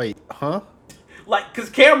reaction was, wait, huh? Like, because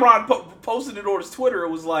Cameron posted it on his Twitter. It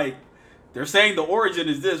was like, they're saying the origin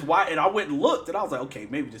is this. Why? And I went and looked, and I was like, okay,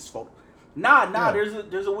 maybe this photo. Nah, yeah.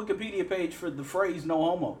 There's a Wikipedia page for the phrase No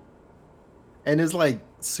Homo. And it's like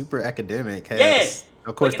super academic.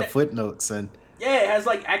 Of course, like the footnotes and... Yeah, it has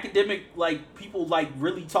like academic, like people like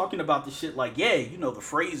really talking about the shit. Like, yeah, you know, the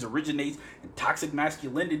phrase originates in toxic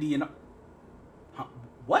masculinity and...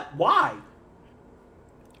 What? Why?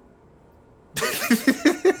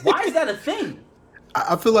 Why is that a thing?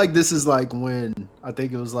 I feel like this is like when, I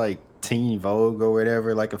think it was like Teen Vogue or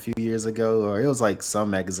whatever, like a few years ago, or it was like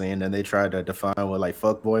some magazine, and they tried to define what like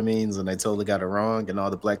fuckboy means, and they totally got it wrong, and all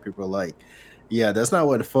the black people are like, yeah, that's not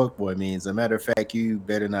what a fuckboy means. As a matter of fact, you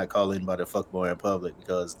better not call anybody a fuckboy in public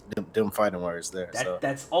because them fighting words there.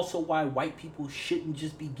 That's also why white people shouldn't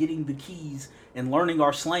just be getting the keys and learning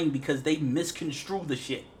our slang because they misconstrue the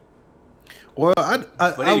shit. Well, I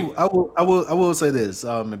will say this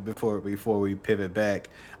before we pivot back.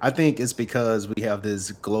 I think it's because we have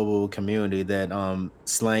this global community that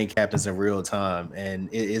slang happens in real time, and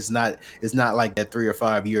it's not like that 3 or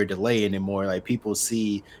 5 year delay anymore. Like people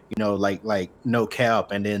see, you know, like no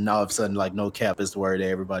cap, and then all of a sudden like no cap is the word that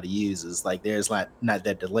everybody uses. Like there's not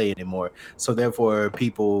that delay anymore. So therefore,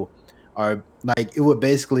 people are like, it would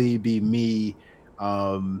basically be me.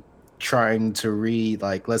 Trying to read,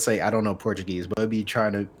 like, let's say I don't know Portuguese, but it'd be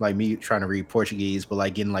trying to read Portuguese, but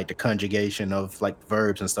like getting like the conjugation of like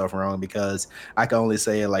verbs and stuff wrong because I can only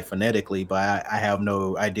say it like phonetically, but I have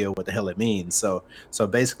no idea what the hell it means. So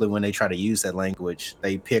basically, when they try to use that language,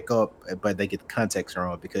 they pick up, but they get the context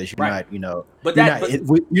wrong because you're not, you know,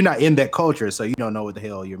 you're not in that culture, so you don't know what the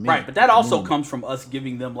hell you're meaning. Right, but that also comes from us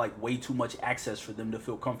giving them like way too much access for them to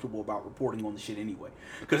feel comfortable about reporting on the shit anyway.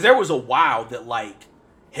 Because there was a while that like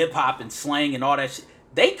hip-hop and slang and all that shit,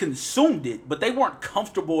 they consumed it, but they weren't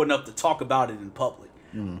comfortable enough to talk about it in public.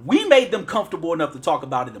 We made them comfortable enough to talk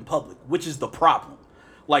about it in public, which is the problem.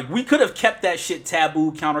 Like, we could have kept that shit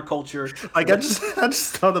taboo, counterculture. Like, I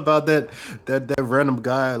just thought about that random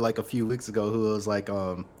guy, like, a few weeks ago who was like,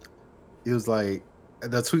 he was like,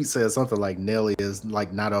 the tweet said something like Nelly is,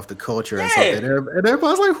 like, not off the culture or something. And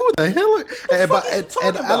everybody's like, who the hell?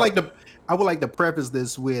 I would like to preface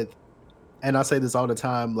this with, and I say this all the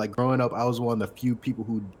time, like growing up, I was one of the few people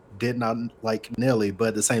who did not like Nelly, but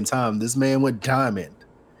at the same time, this man went diamond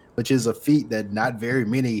which is a feat that not very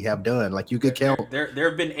many have done. Like you could count. There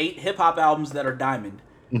have been 8 hip hop albums that are diamond.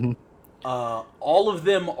 Mm-hmm. All of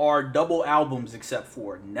them are double albums except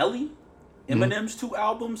for Nelly, Eminem's 2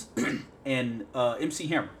 albums, and MC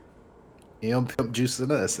Hammer. Pimp Juice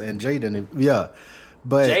and Us and Jaden, yeah,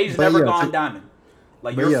 Jay's but never yeah, gone diamond.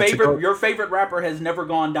 Like your favorite rapper has never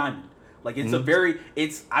gone diamond. Like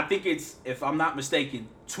it's I think it's, if I'm not mistaken,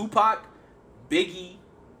 Tupac, Biggie,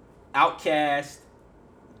 Outkast,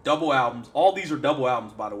 double albums. All these are double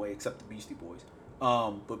albums, by the way, except the Beastie Boys.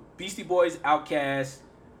 But Beastie Boys, Outkast,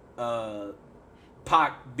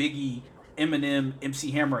 Pac, Biggie, Eminem, MC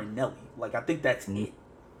Hammer, and Nelly. Like I think that's it.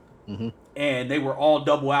 Mm-hmm. And they were all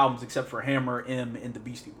double albums except for Hammer, M, and the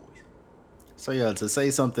Beastie Boys. So yeah, to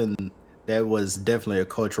say something that was definitely a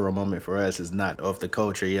cultural moment for us is not off the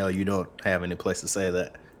culture. Yeah, you don't have any place to say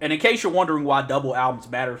that. And in case you're wondering why double albums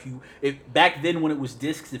matter, if back then when it was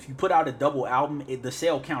discs, if you put out a double album, the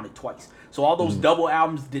sale counted twice. So all those double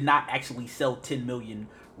albums did not actually sell 10 million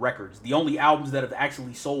records. The only albums that have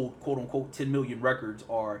actually sold quote unquote 10 million records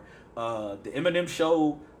are the Eminem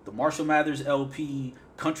Show, the Marshall Mathers LP,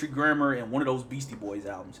 Country Grammar, and one of those Beastie Boys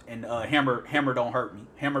albums. And Hammer Don't Hurt Me.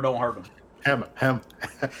 Hammer Don't Hurt Him. Hammer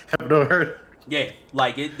Don't Hurt. Yeah,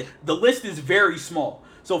 like the list is very small.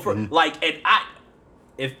 So for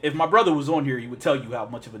if my brother was on here, he would tell you how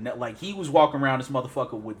much of a net. Like he was walking around this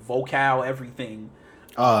motherfucker with vocal everything.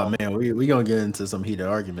 Oh man, we gonna get into some heated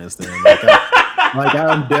arguments then. Like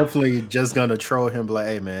I'm definitely just gonna troll him. Like,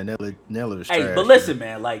 hey man, Nelly was trash. Hey, but listen,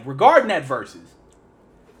 man. Like regarding that versus,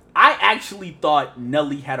 I actually thought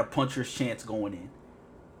Nelly had a puncher's chance going in.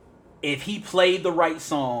 If he played the right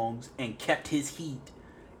songs and kept his heat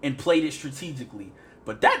and played it strategically.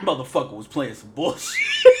 But that motherfucker was playing some bullshit.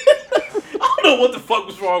 I don't know what the fuck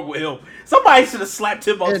was wrong with him. Somebody should have slapped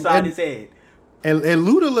him upside his head. And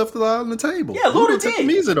Luda left it all on the table. Yeah, Luda took the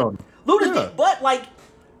music on him. Luda did, but like,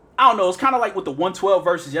 I don't know. It's kind of like with the 112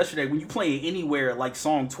 verses yesterday. When you play it anywhere, like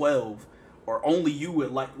song 12 or Only You,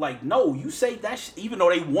 like no, you say that shit, even though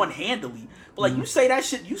they won handily. But like you say that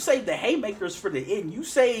shit, you save the haymakers for the end. You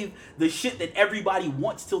save the shit that everybody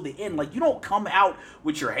wants till the end. Like you don't come out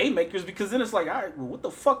with your haymakers because then it's like, all right, well, what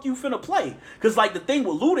the fuck you finna play? Because like the thing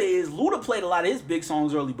with Luda is Luda played a lot of his big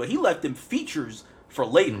songs early, but he left them features for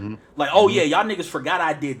later. Like, oh yeah, y'all niggas forgot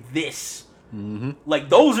I did this. Like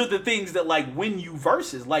those are the things that like win you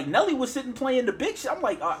verses. Like Nelly was sitting playing the big shit. I'm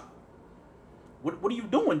like, what are you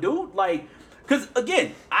doing, dude? Like, because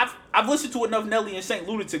again, I've listened to enough Nelly and Saint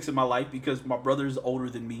Lunatics in my life because my brother's older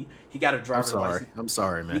than me. He got a driver's license. I'm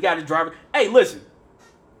sorry, man. He got a driver. Hey, listen,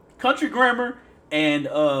 Country Grammar and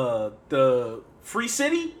the Free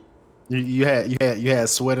City. You had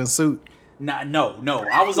Sweat and Suit. Nah, no.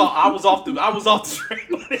 I was off the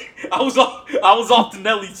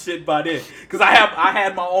Nelly shit by then because I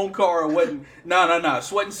had my own car. And wasn't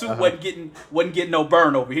Sweat and Suit wasn't getting no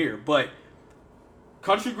burn over here. But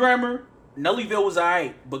Country Grammar, Nellyville was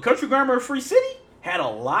alright, but Country Grammar and Free City had a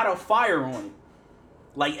lot of fire on it.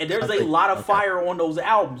 Like, and there's a lot of fire on those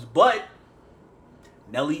albums, but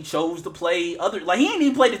Nelly chose to play other. Like, he ain't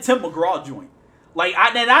even played the Tim McGraw joint. Like,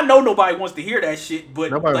 I know nobody wants to hear that shit, but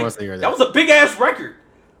nobody wants to hear that. That was a big ass record.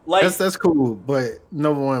 Like, that's cool, but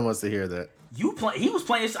no one wants to hear that. He was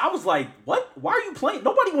playing. I was like, what? Why are you playing?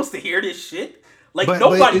 Nobody wants to hear this shit. Like,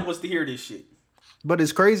 nobody wants to hear this shit. But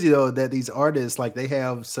it's crazy though that these artists, like, they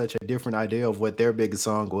have such a different idea of what their biggest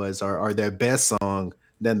song was or their best song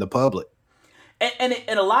than the public. And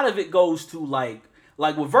a lot of it goes to like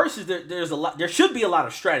with verses, there should be a lot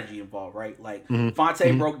of strategy involved, right? Like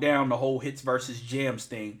Fonte broke down the whole hits versus jams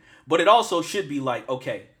thing, but it also should be like,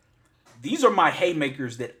 okay, these are my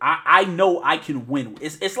haymakers that I know I can win.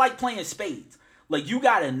 It's like playing spades. Like, you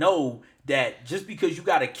gotta know that just because you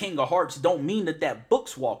got a king of hearts don't mean that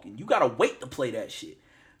book's walking. You gotta wait to play that shit.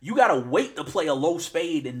 You gotta wait to play a low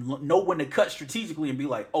spade and know when to cut strategically and be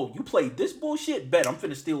like, oh, you played this bullshit? Bet I'm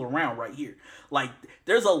finna steal around right here. Like,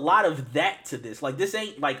 there's a lot of that to this. Like, this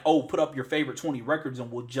ain't like, oh, put up your favorite 20 records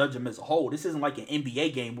and we'll judge them as a whole. This isn't like an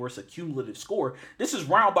NBA game where it's a cumulative score. This is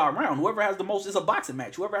round by round. Whoever has the most, it's a boxing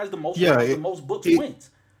match. Whoever has the most rounds, the most books wins.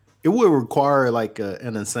 It would require like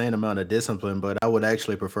an insane amount of discipline, but I would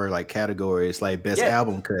actually prefer like categories like best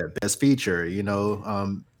album cut, best feature,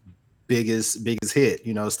 biggest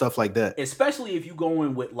hit, stuff like that. Especially if you go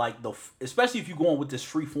in with like especially if you go in with this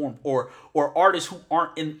free form or artists who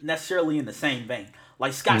aren't necessarily in the same vein,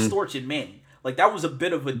 like Scott Storch and Manny. Like, that was a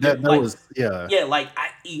bit of a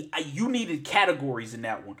you needed categories in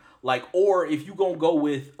that one. Like, or if you gonna go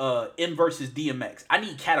with M versus DMX, I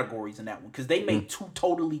need categories in that one because they make two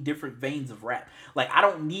totally different veins of rap. Like, I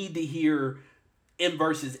don't need to hear M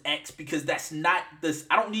versus X because that's not this.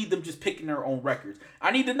 I don't need them just picking their own records.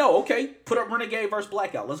 I need to know. Okay, put up Renegade versus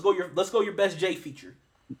Blackout. Let's go your best J feature.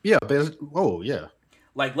 Yeah, yeah.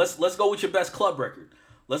 Like let's go with your best club record.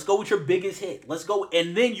 Let's go with your biggest hit. Let's go,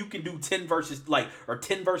 and then you can do 10 versus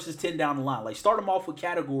 10 down the line. Like start them off with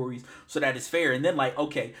categories so that it's fair, and then like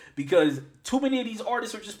okay, because too many of these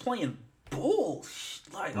artists are just playing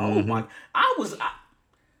bullshit. Like oh my,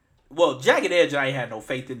 well, Jagged Edge I ain't had no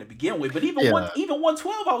faith in to begin with, but even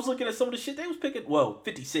 112 I was looking at some of the shit they was picking. Well,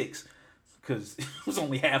 56 because it was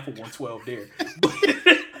only half of 112 there, but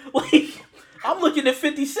like I'm looking at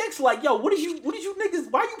 56 like yo, what did you niggas?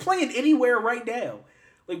 Why are you playing Anywhere right now?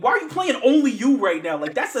 Like, why are you playing Only You right now?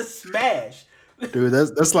 Like, that's a smash. Dude,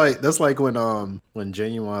 that's like when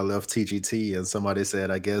Genuine left TGT and somebody said,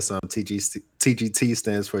 I guess TGT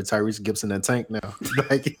stands for Tyrese Gibson and Tank now.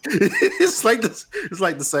 Like it's like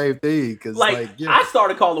the same thing. Cause I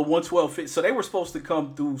started calling 112 Fit. So they were supposed to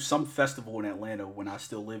come through some festival in Atlanta when I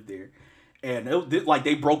still lived there, and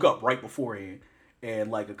they broke up right beforehand.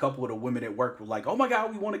 And like a couple of the women at work were like, "Oh my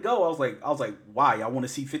god, we want to go." I was like, "Why? I want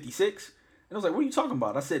to see 56." And I was like, what are you talking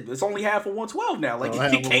about? I said, it's only half of 112 now. Like,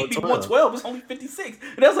 it can't be 112. It's only 56.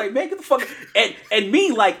 And I was like, man, get the fuck... And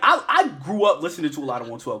me, like, I grew up listening to a lot of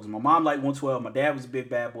 112. My mom liked 112. My dad was a big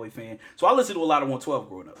Bad Boy fan. So I listened to a lot of 112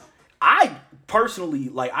 growing up. I personally,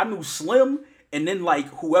 like, I knew Slim and then, like,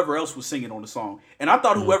 whoever else was singing on the song. And I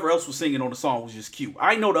thought whoever else was singing on the song was just cute. I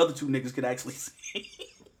didn't know the other two niggas could actually sing.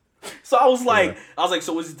 So I was like,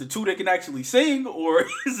 so is it the two that can actually sing, or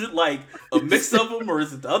is it like a mix of them, or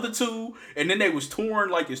is it the other two? And then they was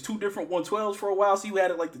torn like it's two different 112s for a while. So you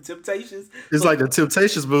had it like the Temptations. It's like the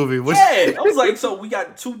Temptations movie. Yeah, I was like, so we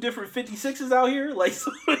got two different 56s out here. Like,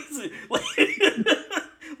 so is it, like,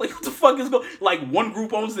 like what the fuck is going? Like one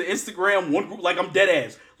group owns the Instagram, one group. Like I'm dead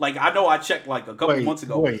ass. Like I know I checked like a couple months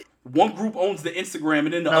ago. One group owns the Instagram,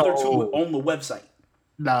 and then the other two own the website.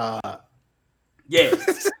 Nah. Yeah.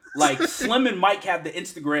 Like Slim and Mike have the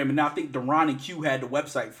Instagram, and now I think Deron and Q had the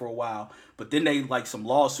website for a while. But then they like some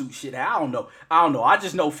lawsuit shit. I don't know. I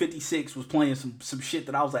just know 56 was playing some shit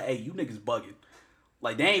that I was like, hey, you niggas bugging.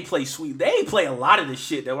 Like they ain't play sweet. They ain't play a lot of this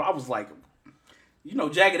shit that I was like, you know,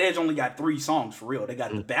 Jagged Edge only got 3 songs for real. They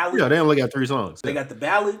got the ballad. Yeah, they only got 3 songs. They got the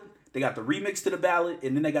ballad. They got the remix to the ballad,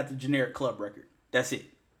 and then they got the generic club record. That's it.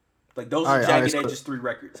 Like those are Jagged Edge's 3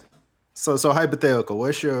 records. So hypothetical.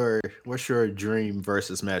 What's your dream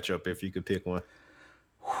versus matchup if you could pick one?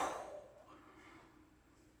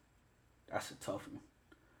 That's a tough one.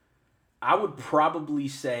 I would probably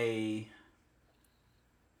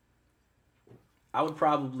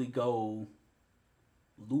go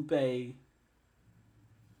Lupe. Well,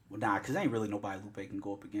 nah, because ain't really nobody Lupe can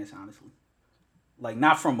go up against, honestly. Like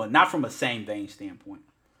not from a same vein standpoint.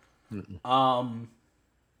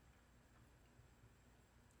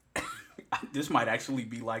 This might actually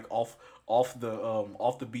be like off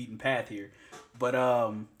the beaten path here, but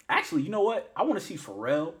actually, you know what? I want to see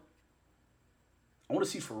Pharrell. I want to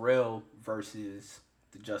see Pharrell versus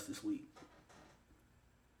the Justice League.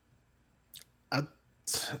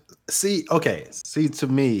 See, to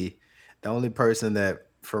me, the only person that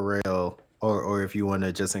Pharrell, or if you want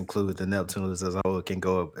to just include the Neptunes as a whole, can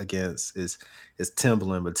go up against is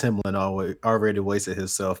Timbaland. But Timbaland already wasted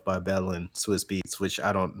himself by battling Swiss Beats, which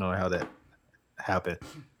I don't know how that happened.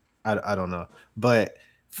 I don't know. But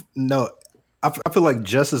no, I feel like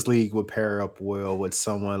Justice League would pair up well with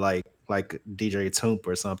someone like DJ Toomp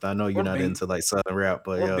or something. I know you're not into like Southern rap,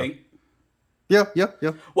 but yeah.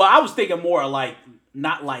 Well, I was thinking more like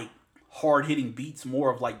not like hard hitting beats,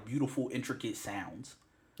 more of like beautiful, intricate sounds.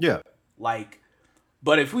 Yeah. Like,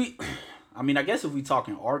 but I guess if we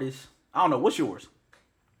talking artists, I don't know. What's yours?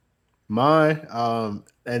 Mine,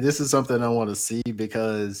 and this is something I want to see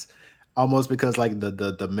because like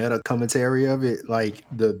the meta commentary of it, like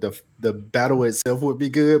the battle itself would be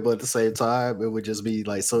good, but at the same time, it would just be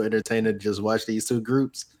like so entertaining to just watch these two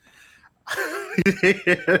groups.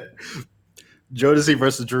 Jodeci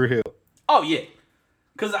versus Drew Hill. Oh yeah,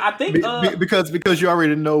 because I think because you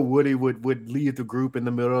already know Woody would lead the group in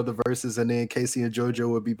the middle of the verses, and then Casey and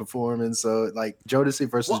JoJo would be performing. So like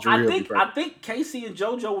Jodeci versus Drew Hill. I think Casey and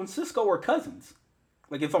JoJo and Cisco are cousins.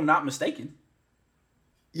 Like if I'm not mistaken.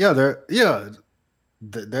 Yeah,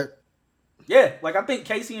 like I think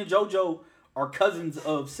Casey and JoJo are cousins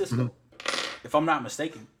of Cisco, if I'm not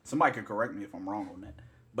mistaken. Somebody could correct me if I'm wrong on that.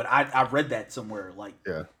 But I read that somewhere like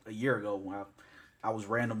a year ago when I was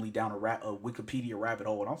randomly down a Wikipedia rabbit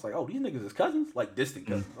hole, and I was like, oh, these niggas is cousins, like distant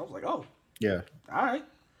cousins. I was like, oh, yeah, all right.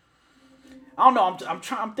 I don't know.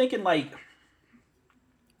 I'm thinking like,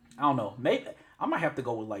 I don't know. Maybe I might have to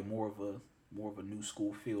go with like more of a new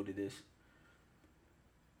school feel to this.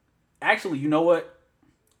 Actually, you know what?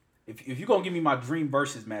 If you're gonna give me my dream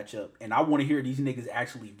versus matchup, and I want to hear these niggas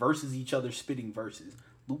actually versus each other spitting verses,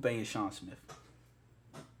 Lupe and Sean Smith.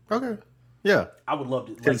 Okay. Yeah. I would love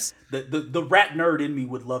to. Like the rap nerd in me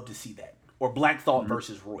would love to see that. Or Black Thought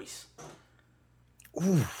versus Royce.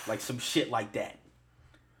 Oof. Like some shit like that.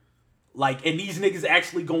 Like, and these niggas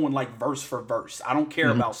actually going like verse for verse. I don't care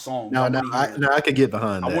about songs. No, I could get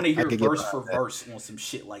behind that. I want to hear verse for verse on some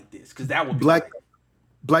shit like this. Because that would be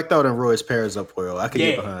Black Thought and Royce pairs up well. I could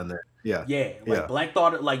get behind that. Yeah. Yeah. Black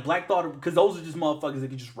Thought, because those are just motherfuckers that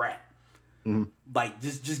can just rap. Mm-hmm. Like,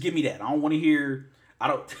 just give me that. I don't want to hear,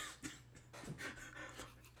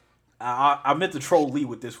 I meant to troll Lee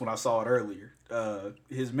with this when I saw it earlier.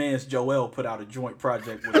 His man's Joel put out a joint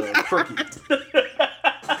project with Crooked.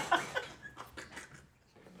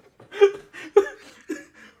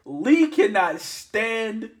 Lee cannot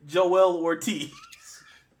stand Joel Ortiz.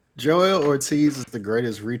 Joel Ortiz is the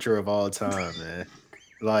greatest reacher of all time, man.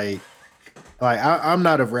 I'm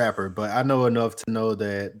not a rapper, but I know enough to know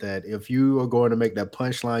that if you are going to make that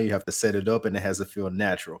punchline, you have to set it up and it has to feel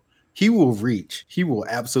natural. He will reach. He will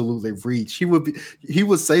absolutely reach. He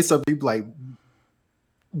would say something like,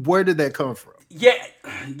 "Where did that come from?" Yeah,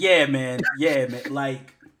 man.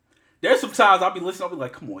 Like, there's some times I'll be listening. I'll be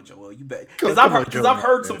like, "Come on, Joel, you bet." Because I've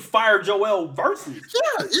heard some fire Joel verses.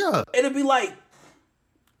 Yeah. And it'd be like,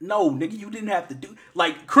 "No, nigga, you didn't have to do."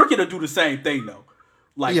 Like, Crooked will do the same thing though.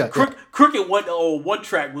 Like, Crooked one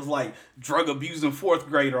track was like drug abusing fourth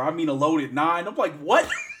grader. I mean, a loaded 9. I'm like, what?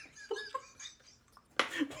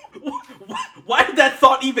 Why did that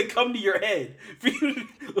thought even come to your head?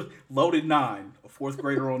 Loaded 9, a fourth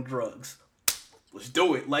grader on drugs. Let's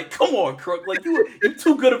do it. Like, come on, Crook. Like, you're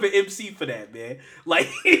too good of an MC for that, man. Like,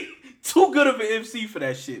 too good of an MC for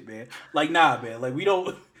that shit, man. Like, nah, man. Like, we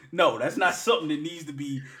don't. No, that's not something that needs to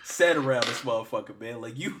be said around this motherfucker, man.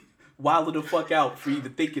 Like, you wilding the fuck out for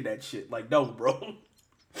even thinking that shit. Like, no, bro.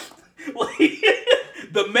 Like,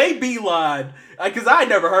 the maybe line, because I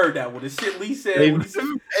never heard that one. The shit Lee said.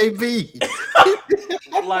 Maybe.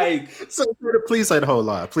 Like, so please say the whole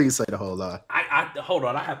line. Please say the whole line. I hold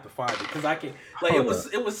on. I have to find it because I can't. Like, it was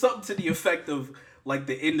something to the effect of like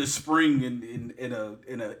the end of spring in a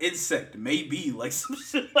insect. Maybe like some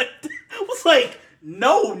shit like that. I was like,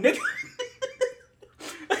 no, nigga.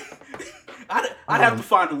 I'd have to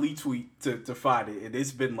find a Lee tweet to find it, and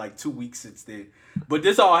it's been like 2 weeks since then. But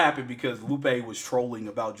this all happened because Lupe was trolling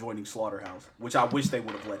about joining Slaughterhouse, which I wish they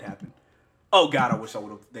would have let happen. Oh God, I wish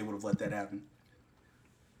they would have let that happen.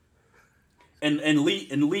 And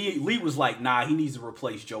Lee was like, nah, he needs to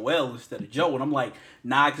replace Joel instead of Joe, and I'm like,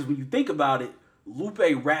 nah, because when you think about it, Lupe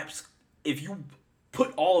raps. If you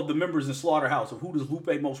put all of the members in Slaughterhouse, of who does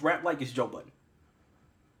Lupe most rap like, it's Joe Budden.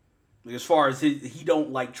 Like, as far as he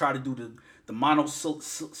don't like try to do the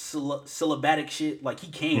monosyllabic shit. Like,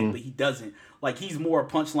 he can, but he doesn't. Like, he's more a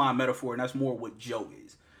punchline metaphor, and that's more what Joe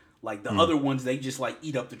is. Like, the other ones, they just like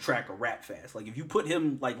eat up the track or rap fast. Like, if you put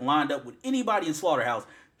him like lined up with anybody in Slaughterhouse,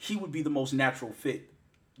 he would be the most natural fit.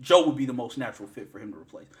 Joe would be the most natural fit for him to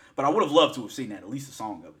replace. But I would have loved to have seen that, at least a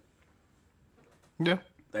song of it. Yeah.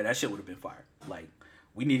 Like, that shit would have been fire. Like,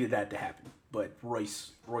 we needed that to happen. But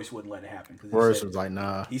Royce wouldn't let it happen. Royce was like,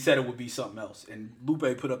 nah. He said it would be something else. And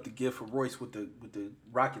Lupe put up the gift for Royce with the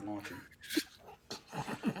rocket launcher.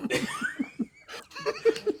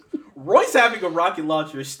 Royce having a rocket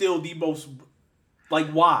launcher is still the most, like,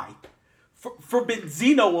 why? For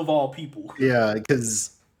Benzino of all people. Yeah,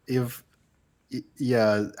 because I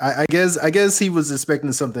guess he was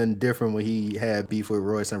expecting something different when he had beef with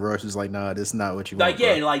Royce, and Royce was like, "Nah, this is not what you want." Like,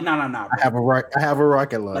 yeah, bro. Like, nah. I have a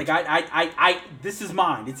rocket launcher. Like, I this is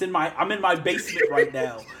mine. I'm in my basement right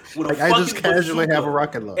now with like, I just casually have a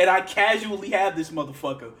rocket launcher, and I casually have this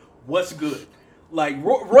motherfucker. What's good? Like,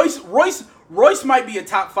 Royce might be a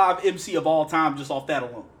top 5 MC of all time just off that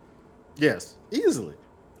alone. Yes, easily.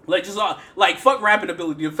 Like, just like, fuck rapping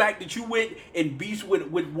ability. The fact that you went and beefed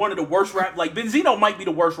with one of the worst rap, like, Benzino might be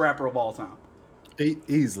the worst rapper of all time.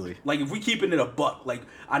 Easily. Like, if we keeping it a buck, like,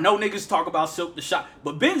 I know niggas talk about Silk the Shot,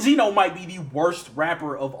 but Benzino might be the worst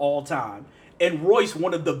rapper of all time. And Royce,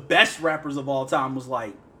 one of the best rappers of all time, was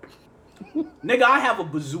like, nigga, I have a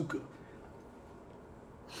bazooka.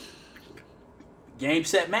 Game,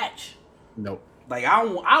 set, match. Nope. Like, I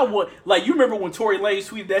want, like, you remember when Tory Lanez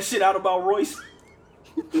tweeted that shit out about Royce?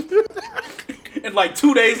 And like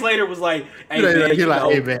 2 days later was like, hey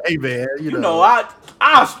man, you know, I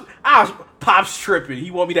Pop's tripping.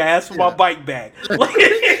 He want me to ask for my bike back. Like,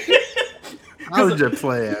 I was just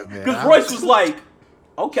playing, man. Because Royce was like,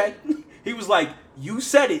 okay. He was like, you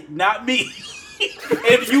said it, not me.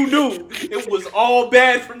 And you knew it was all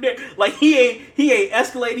bad from there. Like he ain't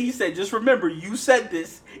escalated. He said, just remember, you said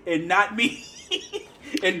this and not me.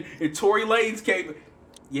 and Tory Lanez came.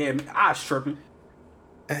 Yeah, man, I was tripping.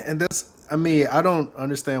 And that's, I mean, I don't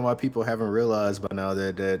understand why people haven't realized by now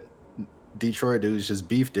that Detroit dudes just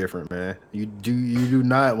beef different, man. You do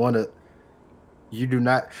not want to. You do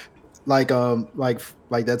not like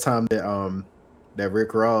that time that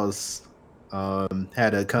Rick Ross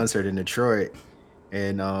had a concert in Detroit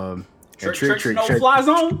and Trick No Fly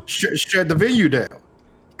Zone shut the venue down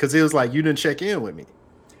because he was like, you didn't check in with me.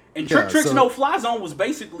 And Trick's No Fly Zone was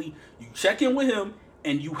basically you check in with him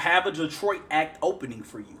and you have a Detroit act opening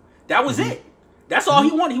for you. That was it. That's all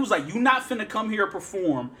he wanted. He was like, you not finna come here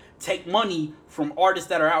perform, take money from artists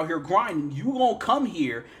that are out here grinding. You gonna come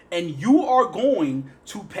here and you are going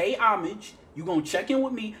to pay homage. You gonna check in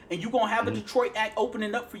with me and you gonna have a Detroit act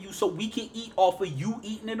opening up for you so we can eat off of you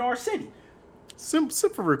eating in our city.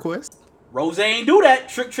 Simple request. Rose ain't do that.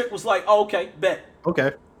 Trick was like, oh, okay, bet.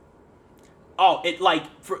 Okay. Oh, it like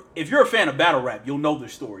if you're a fan of battle rap, you'll know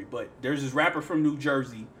this story. But there's this rapper from New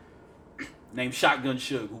Jersey named Shotgun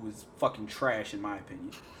Suge, who is fucking trash in my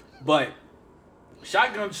opinion. But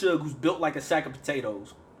Shotgun Suge, who's built like a sack of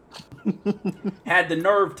potatoes, had the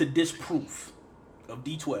nerve to disproof of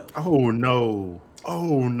D12. Oh no!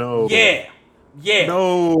 Oh no! Yeah.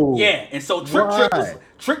 No. Yeah. And so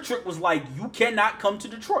Trick was like, you cannot come to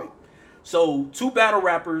Detroit. So two battle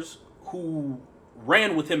rappers who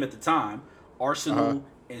ran with him at the time, Arsenal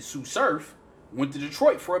and Sue Surf, went to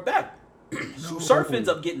Detroit for a battle. Sue Surf ends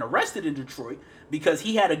up getting arrested in Detroit because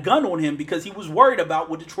he had a gun on him because he was worried about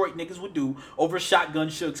what Detroit niggas would do over Shotgun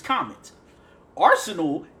Suge's comments.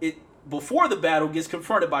 Arsenal, before the battle, gets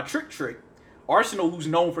confronted by Trick. Arsenal, who's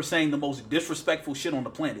known for saying the most disrespectful shit on the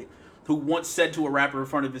planet, who once said to a rapper in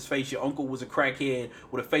front of his face, your uncle was a crackhead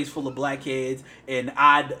with a face full of blackheads, and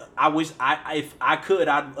I wish if I could,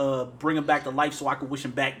 I'd bring him back to life so I could wish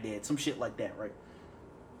him back dead. Some shit like that, right?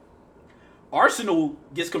 Arsenal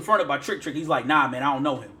gets confronted by Trick. He's like, nah, man, I don't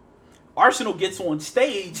know him. Arsenal gets on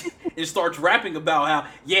stage and starts rapping about how,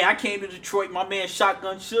 yeah, I came to Detroit, my man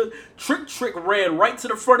Shotgun Suge. Trick ran right to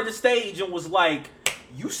the front of the stage and was like,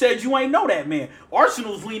 you said you ain't know that, man.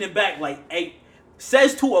 Arsenal's leaning back like, hey,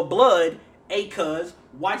 says to a blood, hey, cuz,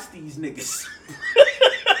 watch these niggas.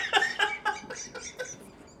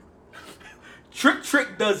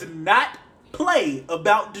 Trick does not play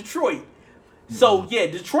about Detroit. So, yeah,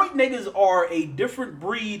 Detroit niggas are a different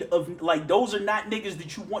breed of, like, those are not niggas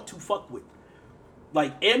that you want to fuck with.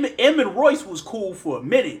 Like, M and Royce was cool for a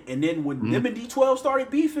minute, and then when them and D12 started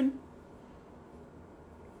beefing,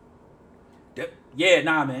 yeah,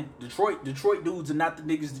 nah, man. Detroit dudes are not the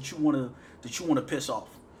niggas that you wanna piss off.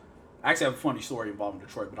 I actually have a funny story involving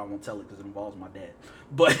Detroit, but I won't tell it because it involves my dad.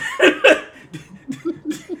 But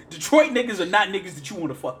Detroit niggas are not niggas that you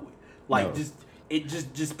want to fuck with. Like, no.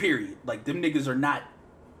 Just period. Like, them niggas are not.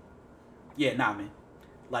 Yeah, nah, man.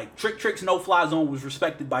 Like, Trick's No Fly Zone was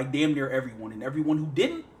respected by damn near everyone, and everyone who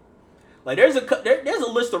didn't. Like, there's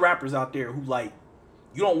a list of rappers out there who, like,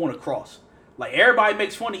 you don't want to cross. Like, everybody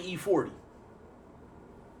makes fun of E40.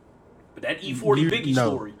 But that E40 Biggie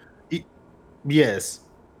story. Yes.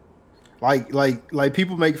 Like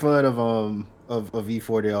people make fun of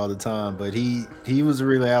E40 all the time, but he was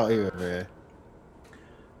really out here, man.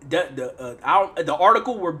 The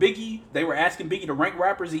article where they were asking Biggie to rank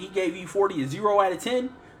rappers, and he gave E40 a 0 out of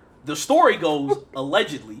 10. The story goes,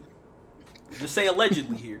 allegedly, just say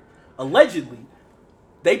allegedly here, allegedly,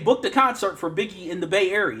 they booked a concert for Biggie in the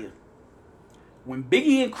Bay Area. When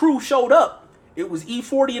Biggie and crew showed up, it was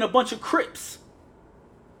E40 and a bunch of Crips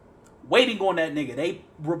waiting on that nigga. They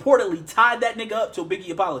reportedly tied that nigga up till Biggie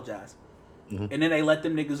apologized. And then they let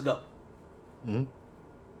them niggas go.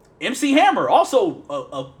 MC Hammer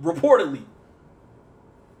also reportedly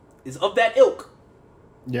is of that ilk.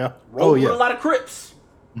 Yeah. Rolled with a lot of Crips.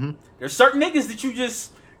 There's certain niggas that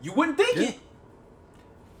you wouldn't think it.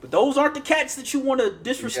 But those aren't the cats that you want to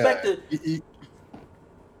disrespect.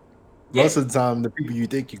 Most of the time, the people you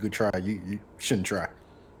think you could try, you shouldn't try.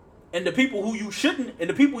 And the people who you shouldn't, and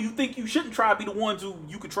the people you think you shouldn't try, be the ones who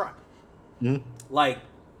you could try. Like,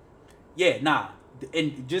 yeah, nah.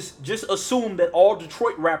 And just assume that all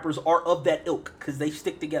Detroit rappers are of that ilk, because they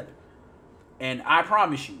stick together. And I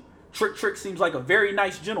promise you, Trick seems like a very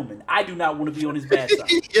nice gentleman. I do not want to be on his bad side.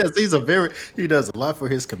 Yes, he does a lot for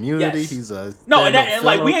his community. Yes. He's a and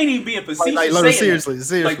like we ain't even being facetious saying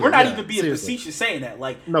seriously, like we're not even being facetious saying that.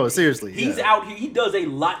 Like, no, seriously, he's out here. He does a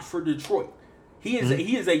lot for Detroit. He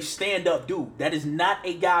is a stand-up dude. That is not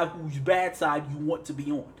a guy whose bad side you want to be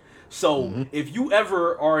on. So if you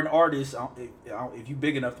ever are an artist, if you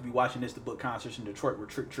big enough to be watching this to book concerts in Detroit where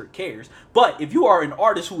Trick cares, but if you are an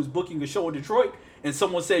artist who is booking a show in Detroit and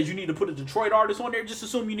someone says you need to put a Detroit artist on there, just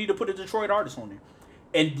assume you need to put a Detroit artist on there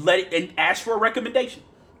and ask for a recommendation.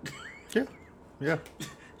 Yeah.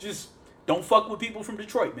 Just don't fuck with people from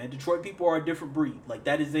Detroit, man. Detroit people are a different breed. Like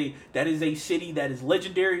that is a city that is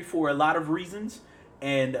legendary for a lot of reasons,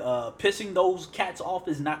 and pissing those cats off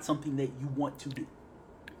is not something that you want to do.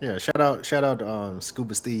 Yeah, shout out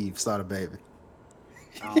Scuba Steve, Sada Baby.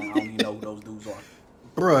 I don't even know who those dudes are.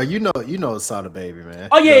 Bro, you know Sada Baby, man.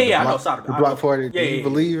 Oh yeah, I know Sada Baby. The block party. Do you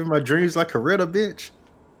believe in my dreams like Coretta, bitch?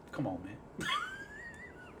 Come on, man.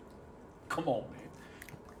 Come on,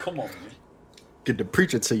 man. Get the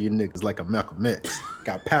preacher to you niggas like a Malcolm X.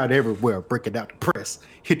 Got powder everywhere, breaking out the press.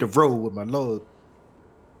 Hit the road with my load.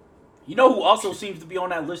 You know who also seems to be on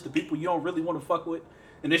that list of people you don't really want to fuck with?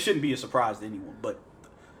 And this shouldn't be a surprise to anyone, but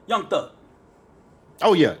Young Thug.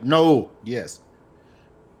 Oh, yeah. No. Yes.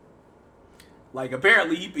 Like,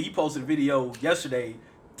 apparently, he posted a video yesterday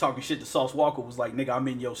talking shit to Sauce Walker. Was like, nigga, I'm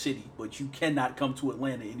in your city, but you cannot come to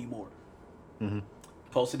Atlanta anymore. Mm-hmm.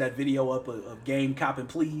 Posted that video up of Game copping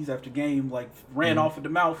pleas after Game, like, ran off at the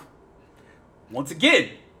mouth. Once again,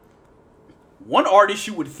 one artist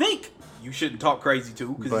you would think you shouldn't talk crazy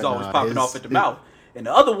to because he's always popping off at the mouth. And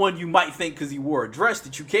the other one you might think because he wore a dress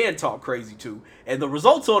that you can talk crazy to. And the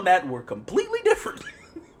results on that were completely different.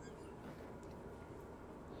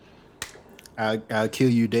 I'll kill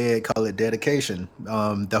you dead, call it dedication.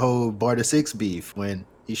 The whole Barter 6 beef when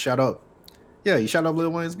he shot up. Yeah, he shot up Lil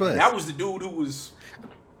Wayne's butt. That was the dude who was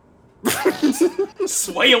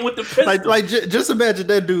swaying with the pistol. Like just imagine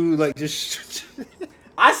that dude like just...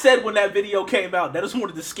 I said when that video came out, that is one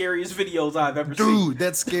of the scariest videos I've ever seen. Dude,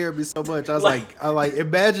 that scared me so much. I was like,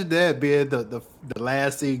 imagine that being the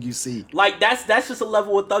last thing you see. Like that's just a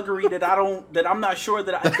level of thuggery that I'm not sure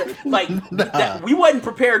that we wasn't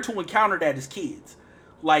prepared to encounter that as kids.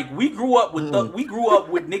 Like we grew up with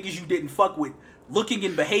niggas you didn't fuck with looking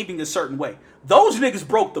and behaving a certain way. Those niggas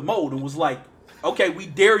broke the mold and was like, okay, we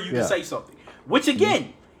dare you to say something. Which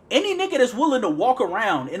again, any nigga that's willing to walk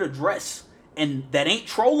around in a dress and that ain't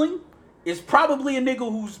trolling is probably a nigga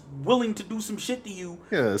who's willing to do some shit to you.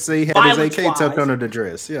 Yeah, so he had his AK tucked under the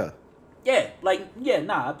dress. Yeah. Yeah,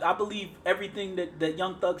 I believe everything that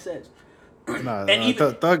Young Thug says.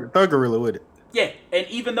 Thug gorilla with it. Yeah, and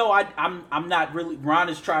even though I'm not really, Ron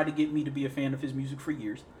has tried to get me to be a fan of his music for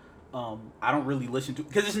years. I don't really listen to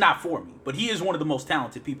because it's not for me. But he is one of the most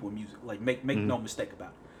talented people in music. Like make no mistake about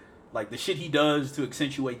it. Like the shit he does to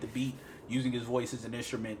accentuate the beat, using his voice as an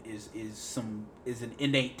instrument is an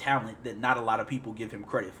innate talent that not a lot of people give him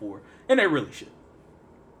credit for, and they really should.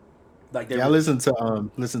 Like I listened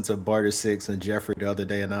to Barter 6 and Jeffrey the other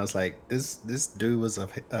day, and I was like, this dude was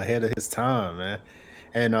ahead of his time, man.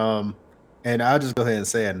 And I'll just go ahead and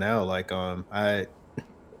say it now. Like I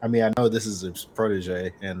mean, I know this is a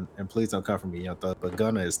protege, and please don't come for me, Young Thug, but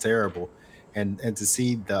Gunna is terrible, and to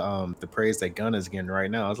see the praise that Gunna is getting right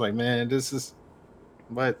now, I was like, man, this is.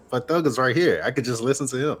 But Thug is right here. I could just listen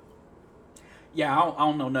to him. Yeah, I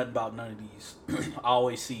don't know nothing about none of these. I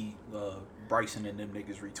always see Bryson and them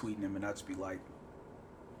niggas retweeting him, and I just be like,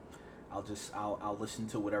 I'll listen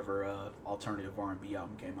to whatever alternative R&B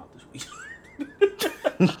album came out this week.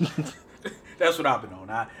 That's what I've been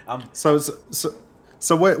on. I'm So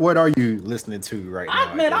what are you listening to right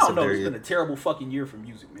now? Man, I don't know. It's been a terrible fucking year for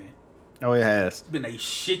music, man. Oh, it has. It's been a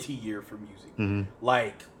shitty year for music. Mm-hmm.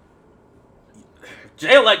 Like.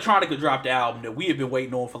 Jay Electronica dropped the album that we have been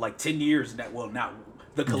waiting on for like 10 years. Not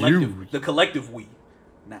the collective we.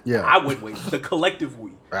 Yeah. I would wait. The collective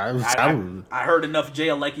we. I heard enough Jay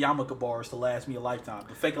Electronica bars to last me a lifetime.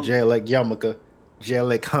 Jay Electronica. Jay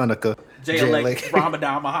Electronica. Jay Elec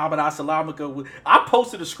Ramadan Muhammad Assalamika. I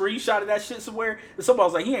posted a screenshot of that shit somewhere, and somebody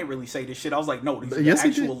was like, he ain't really say this shit. I was like, no, these are the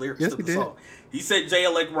actual lyrics to the song. He said Jay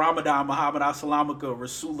Elec Ramadan Muhammad Assalamika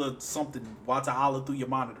Rasula something Wata'ala through your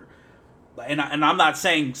monitor. And I'm not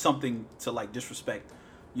saying something to like disrespect,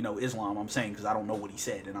 Islam. I'm saying because I don't know what he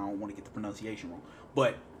said and I don't want to get the pronunciation wrong.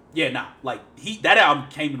 But yeah, like that album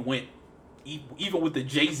came and went, even with the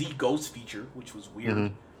Jay-Z Ghost feature, which was weird.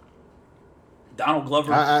 Mm-hmm. Donald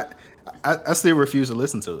Glover. I still refuse to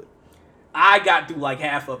listen to it. I got through like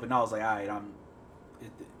half of it and I was like, all right,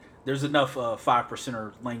 there's enough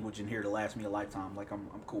 5%er language in here to last me a lifetime. Like I'm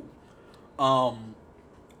cool.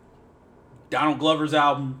 Donald Glover's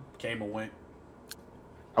album came and went.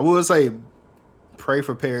 I will say, Pray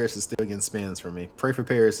for Paris is still getting spins for me. Pray for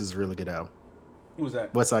Paris is a really good album. Who was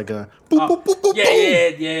that? Westside Gun. Yeah.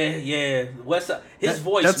 Westside. His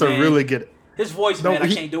voice. That's man. A really good. His voice, man. I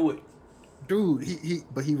can't do it. dude,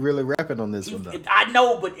 but he really rapping on this one though. I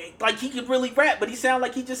know, but like he can really rap, but he sound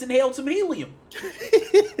like he just inhaled some helium.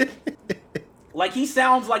 Like he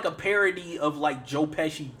sounds like a parody of like Joe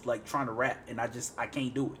Pesci, like trying to rap, and I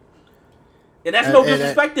can't do it. And that's no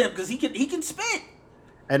disrespect to him because he can spit.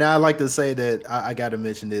 And I like to say that I got to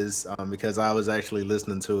mention this because I was actually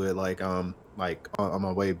listening to it like on my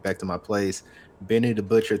way back to my place. Benny the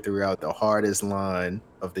Butcher threw out the hardest line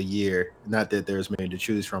of the year. Not that there's many to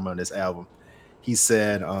choose from on this album. He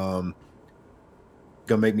said, "Gonna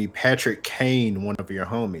make me Patrick Kane, one of your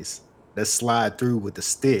homies. Let's slide through with the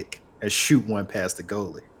stick and shoot one past the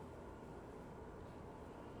goalie."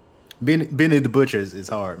 Benny the Butcher is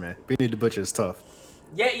hard, man. Benny the Butcher is tough.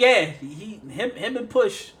 Yeah. Him and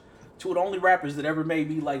Push, two of the only rappers that ever made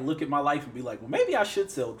me like look at my life and be like, well, maybe I should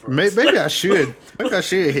sell drugs. Maybe I should. Maybe I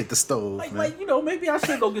should hit the stove. Like maybe I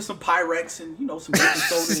should go get some Pyrex and some baking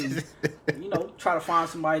soda and try to find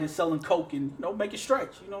somebody that's selling coke and make it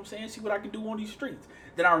stretch. You know what I'm saying? See what I can do on these streets.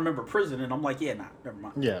 Then I remember prison and I'm like, yeah, nah, never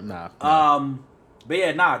mind. Yeah, nah. But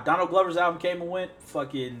yeah, nah. Donald Glover's album came and went.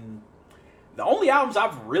 Fucking. The only albums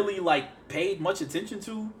I've really like paid much attention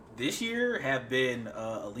to this year have been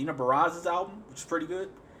Alina Baraz's album, which is pretty good,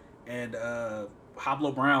 and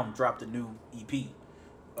Pablo Brown dropped a new EP.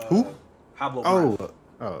 Who? Pablo Brown.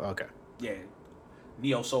 Oh, okay. Yeah,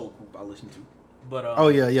 neo soul group I listen to. But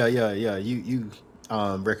yeah. You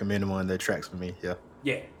recommended one of their tracks for me. Yeah.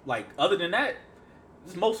 Yeah, like other than that,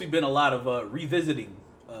 it's mostly been a lot of revisiting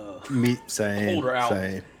older albums.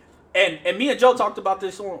 Same. And me and Joe talked about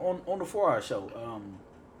this on the 4 Hour show.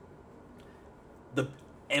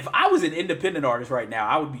 If I was an independent artist right now,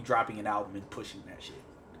 I would be dropping an album and pushing that shit.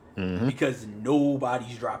 Mm-hmm. Because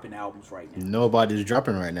nobody's dropping albums right now. Nobody's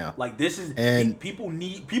dropping right now. Like this is and people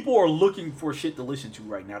are looking for shit to listen to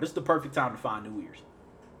right now. This is the perfect time to find new ears.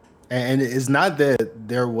 And it's not that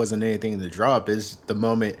there wasn't anything to drop. It's the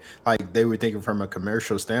moment, like they were thinking from a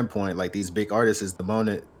commercial standpoint, like these big artists is the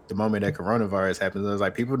moment that coronavirus happens. It was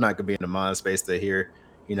like people not gonna be in the mind space to hear,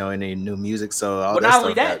 any new music. So but not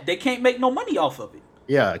only that, they can't make no money off of it.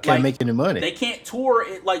 Yeah, can't make any money. They can't tour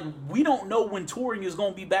it. Like we don't know when touring is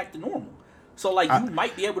gonna be back to normal. So like you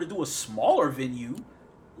might be able to do a smaller venue,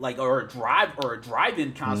 like or a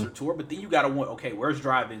drive-in concert tour, but then you gotta want, okay, where's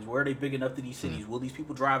drive-ins? Where are they big enough to these cities? Will these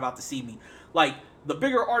people drive out to see me? Like the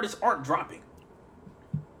bigger artists aren't dropping.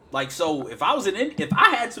 Like so, if I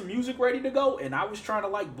had some music ready to go and I was trying to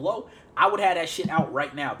like blow, I would have that shit out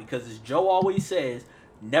right now because as Joe always says,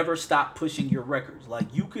 never stop pushing your records.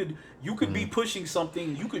 Like you could be pushing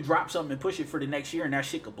something, you could drop something and push it for the next year and that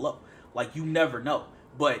shit could blow. Like you never know.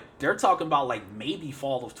 But they're talking about like maybe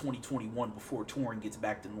fall of 2021 before touring gets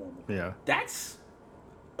back to normal. Yeah. That's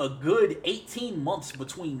a good 18 months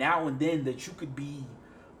between now and then that you could be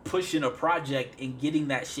pushing a project and getting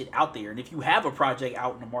that shit out there. And if you have a project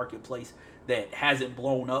out in the marketplace that hasn't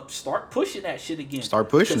blown up, start pushing that shit again. Start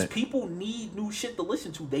pushing it. Because people need new shit to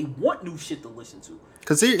listen to. They want new shit to listen to.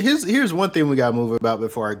 Because here's one thing we got to move about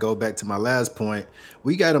before I go back to my last point.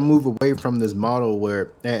 We got to move away from this model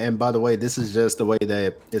where, and by the way, this is just the way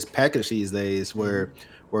that it's packaged these days, where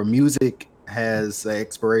music has an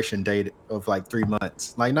expiration date of like 3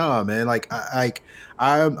 months. Like, nah, man. Like,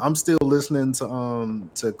 I'm still listening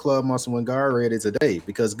to Club Muscle and Garrated today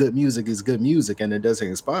because good music is good music and it doesn't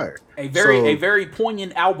expire. A very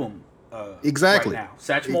poignant album. Exactly. Right now,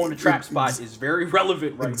 Satchmo and the Trap Spot is very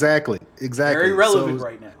relevant right now. Exactly. Very relevant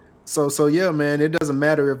right now. So yeah, man. It doesn't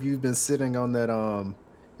matter if you've been sitting on that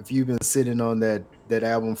that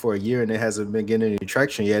album for a year and it hasn't been getting any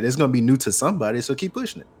traction yet. It's gonna be new to somebody, so keep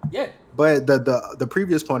pushing it. Yeah. But the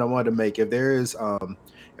previous point I wanted to make, if there's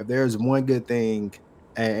one good thing,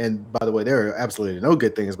 and by the way, there are absolutely no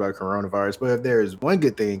good things about coronavirus, but if there is one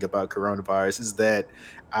good thing about coronavirus is that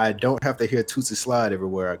I don't have to hear Tootsie Slide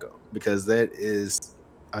everywhere I go, because that is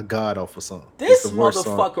a god awful song. This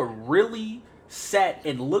motherfucker really sat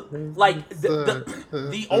and looked like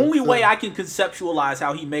the only way I can conceptualize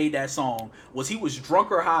how he made that song was he was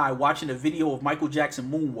drunk or high watching a video of Michael Jackson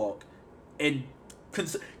moonwalk, and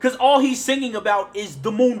because all he's singing about is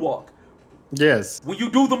the moonwalk. Yes. When you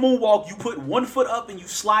do the moonwalk, you put one foot up and you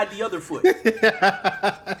slide the other foot.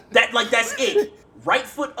 That's it. Right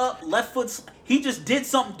foot up, left foot. He just did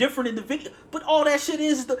something different in the video. But all that shit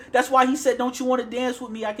that's why he said, "Don't you want to dance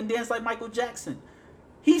with me? I can dance like Michael Jackson."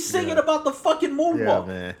 He's singing about the fucking moonwalk.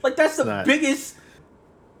 Yeah, man. Like that's the biggest.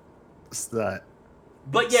 It's not.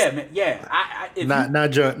 But yeah, man. Yeah,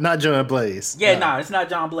 not John Blaze. Yeah, nah, it's not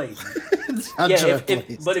John Blaze.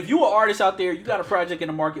 But if you are an artist out there, you got a project in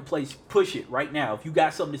the marketplace, push it right now. If you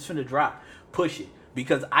got something that's finna drop, push it.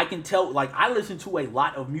 Because I can tell, like, I listen to a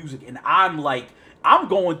lot of music and I'm like I'm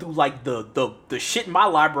going through like the shit in my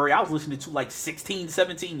library I was listening to like 16,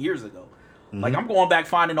 17 years ago. Mm-hmm. Like I'm going back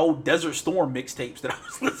finding old Desert Storm mixtapes that I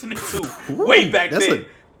was listening to way back then.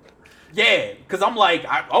 Yeah, because I'm like,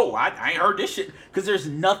 I ain't heard this shit. Because there's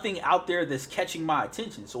nothing out there that's catching my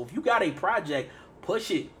attention. So if you got a project,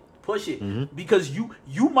 push it. Mm-hmm. Because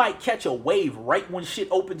you might catch a wave right when shit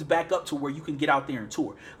opens back up to where you can get out there and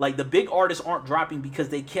tour. Like the big artists aren't dropping because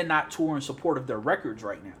they cannot tour in support of their records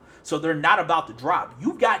right now. So they're not about to drop.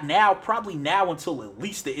 You've got probably now until at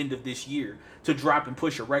least the end of this year to drop and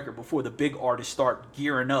push a record before the big artists start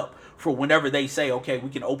gearing up for whenever they say, okay,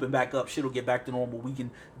 we can open back up, shit'll get back to normal,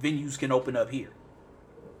 venues can open up here.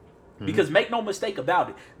 Mm-hmm. Because make no mistake about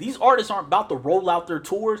it, these artists aren't about to roll out their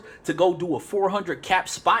tours to go do a 400 cap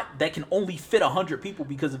spot that can only fit 100 people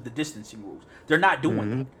because of the distancing rules. They're not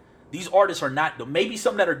doing that. These artists are not, maybe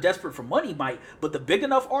some that are desperate for money might, but the big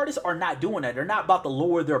enough artists are not doing that. They're not about to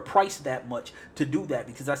lower their price that much to do that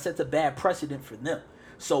because that sets a bad precedent for them.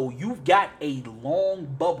 So you've got a long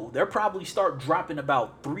bubble. They'll probably start dropping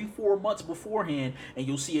about 3-4 months beforehand, and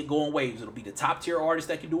you'll see it go in waves. It'll be the top tier artists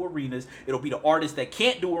that can do arenas. It'll be the artists that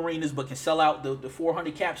can't do arenas but can sell out the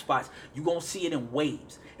 400 cap spots. You're going to see it in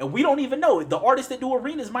waves. And we don't even know. The artists that do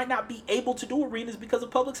arenas might not be able to do arenas because of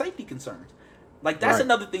public safety concerns. Like, that's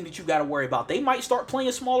another thing that you got to worry about. They might start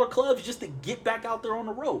playing smaller clubs just to get back out there on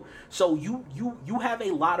the road. So you have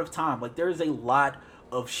a lot of time. Like, there's a lot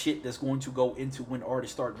of shit that's going to go into when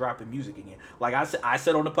artists start dropping music again. Like I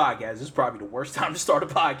said on the podcast, this is probably the worst time to start a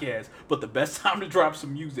podcast, but the best time to drop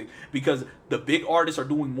some music because the big artists are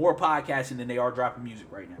doing more podcasting than they are dropping music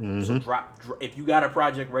right now. Mm-hmm. So drop if you got a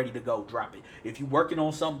project ready to go, drop it. If you working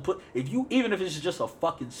on something, even if it's just a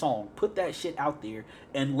fucking song, put that shit out there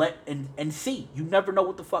and see. You never know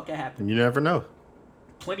what the fuck can happen. You never know.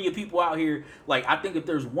 Plenty of people out here, like, I think if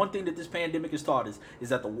there's one thing that this pandemic has taught us is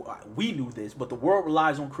that we knew this, but the world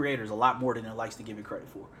relies on creators a lot more than it likes to give it credit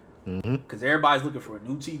for. Because everybody's looking for a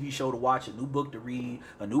new TV show to watch, a new book to read,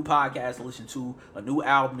 a new podcast to listen to, a new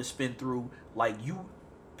album to spin through. Like,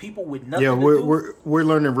 people with nothing to do. We're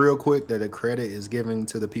learning real quick that the credit is given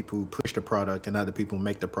to the people who push the product and not the people who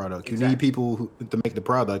make the product. Exactly. You need people to make the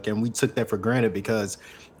product, and we took that for granted because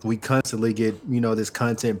we constantly get this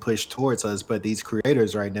content pushed towards us, but these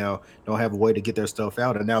creators right now don't have a way to get their stuff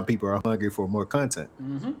out, and now people are hungry for more content.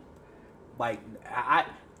 Like, I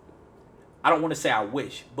don't want to say I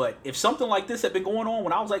wish, but if something like this had been going on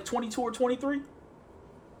when I was like 22 or 23,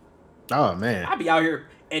 oh man, I'd be out here.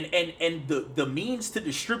 And the means to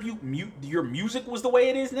distribute your music was the way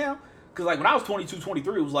it is now. Because, like, when I was 22,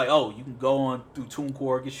 23, it was like, oh, you can go on through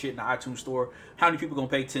TuneCore, get shit in the iTunes store. How many people going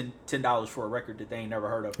to pay $10 for a record that they ain't never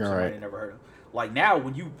heard of? Or somebody ain't never heard of? Like, now,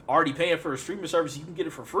 when you already paying for a streaming service, you can get it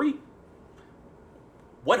for free.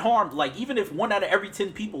 What harm? Like, even if 1 out of every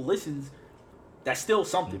 10 people listens, that's still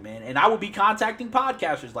something, man. And I would be contacting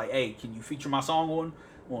podcasters like, hey, can you feature my song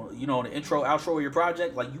on the intro, outro of your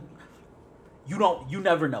project? Like, you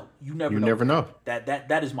never know. You never know.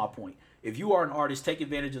 That is my point. If you are an artist, take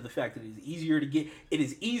advantage of the fact that it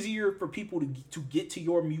is easier for people to get to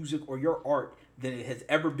your music or your art than it has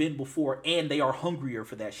ever been before, and they are hungrier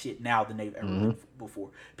for that shit now than they've ever been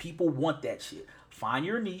before. People want that shit. Find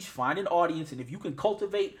your niche, find an audience, and if you can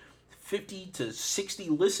cultivate 50 to 60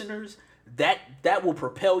 listeners, that will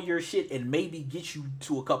propel your shit and maybe get you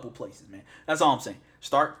to a couple places, man. That's all I'm saying.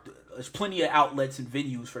 There's plenty of outlets and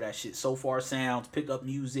venues for that shit. So Far Sounds, Pick Up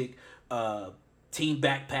Music, Team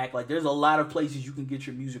Backpack. Like, there's a lot of places you can get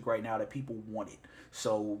your music right now that people want it.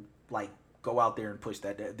 So, like, go out there and push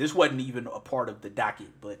that. This wasn't even a part of the docket,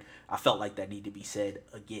 but I felt like that needed to be said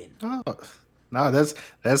again. Oh, no, that's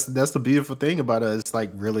the beautiful thing about it. It's like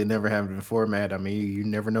really never having a format. I mean, you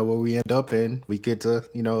never know where we end up in. We get to,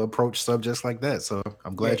 approach subjects like that. So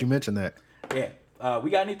I'm glad you mentioned that. Yeah. We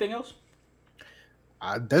got anything else?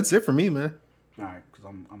 That's it for me, man. All right, because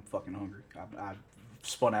I'm fucking hungry. I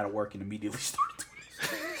spun out of work and immediately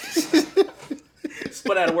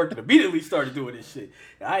started doing this shit.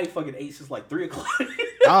 I ain't fucking ate since like 3 o'clock.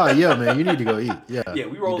 Yeah, man, you need to go eat. Yeah,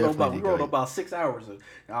 we rolled about 6 hours.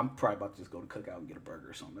 I'm probably about to just go to Cookout and get a burger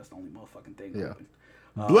or something. That's the only motherfucking thing. Yeah.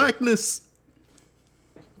 Blackness.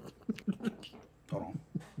 Hold on.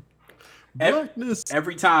 Blackness.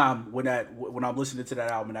 Every time when I'm listening to that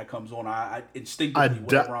album and that comes on, I instinctively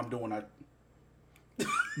whatever I'm doing,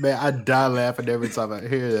 man, I die laughing every time I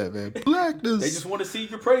hear that, man. Blackness. They just want to see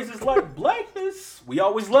your praises like Blackness. We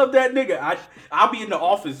always love that nigga. I'll be in the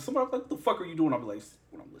office. Somebody like, what the fuck are you doing? I'll be like,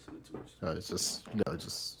 what I'm listening to. It's just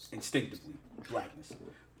instinctively Blackness.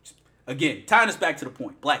 Again, tying us back to the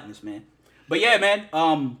point, Blackness, man. But yeah,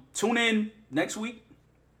 man. Tune in next week.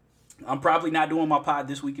 I'm probably not doing my pod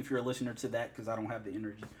this week if you're a listener to that because I don't have the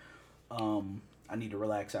energy. I need to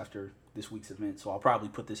relax after this week's event, so I'll probably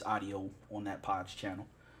put this audio on that pod's channel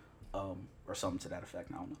or something to that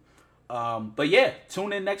effect. I don't know. But yeah,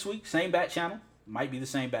 tune in next week. Same bat channel. Might be the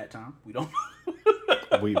same bat time. We don't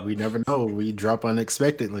know. we never know. We drop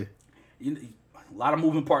unexpectedly. A lot of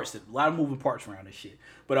moving parts. Around this shit.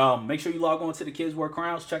 But make sure you log on to the Kids Wear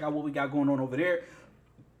Crowns. Check out what we got going on over there.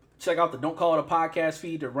 Check out the Don't Call It a Podcast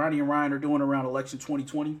feed that Ronnie and Ryan are doing around election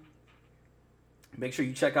 2020. Make sure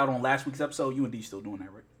you check out on last week's episode. You and D still doing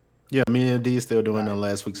that, right? Yeah, me and D still doing on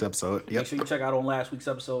last week's episode. Yep. Make sure you check out on last week's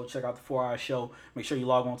episode. Check out the 4 Hour Show. Make sure you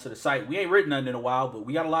log on to the site. We ain't written nothing in a while, but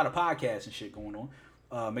we got a lot of podcasts and shit going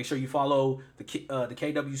on. Make sure you follow the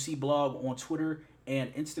KWC blog on Twitter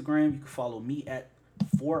and Instagram. You can follow me at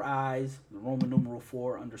 4 Eyes, the Roman numeral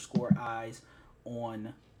 4_eyes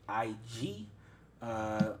on IG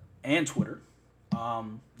and Twitter.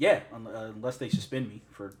 Unless they suspend me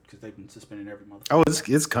because they've been suspending every month. Oh,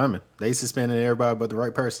 it's coming. They suspended everybody but the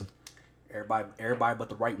right person. Everybody but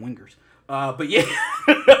the right wingers. But yeah.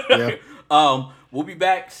 We'll be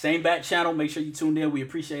back. Same bat channel. Make sure you tune in. We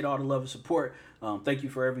appreciate all the love and support. Thank you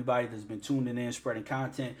for everybody that's been tuning in, spreading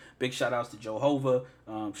content. Big shout outs to Jehovah.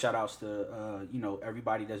 Shout outs to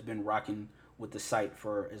everybody that's been rocking with the site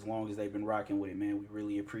for as long as they've been rocking with it, man. We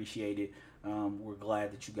really appreciate it. We're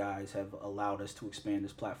glad that you guys have allowed us to expand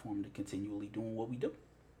this platform to continually doing what we do.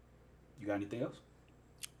 You got anything else?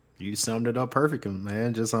 You summed it up perfectly,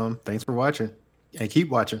 man. Just thanks for watching and keep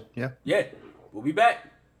watching. Yeah. We'll be back.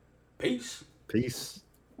 Peace.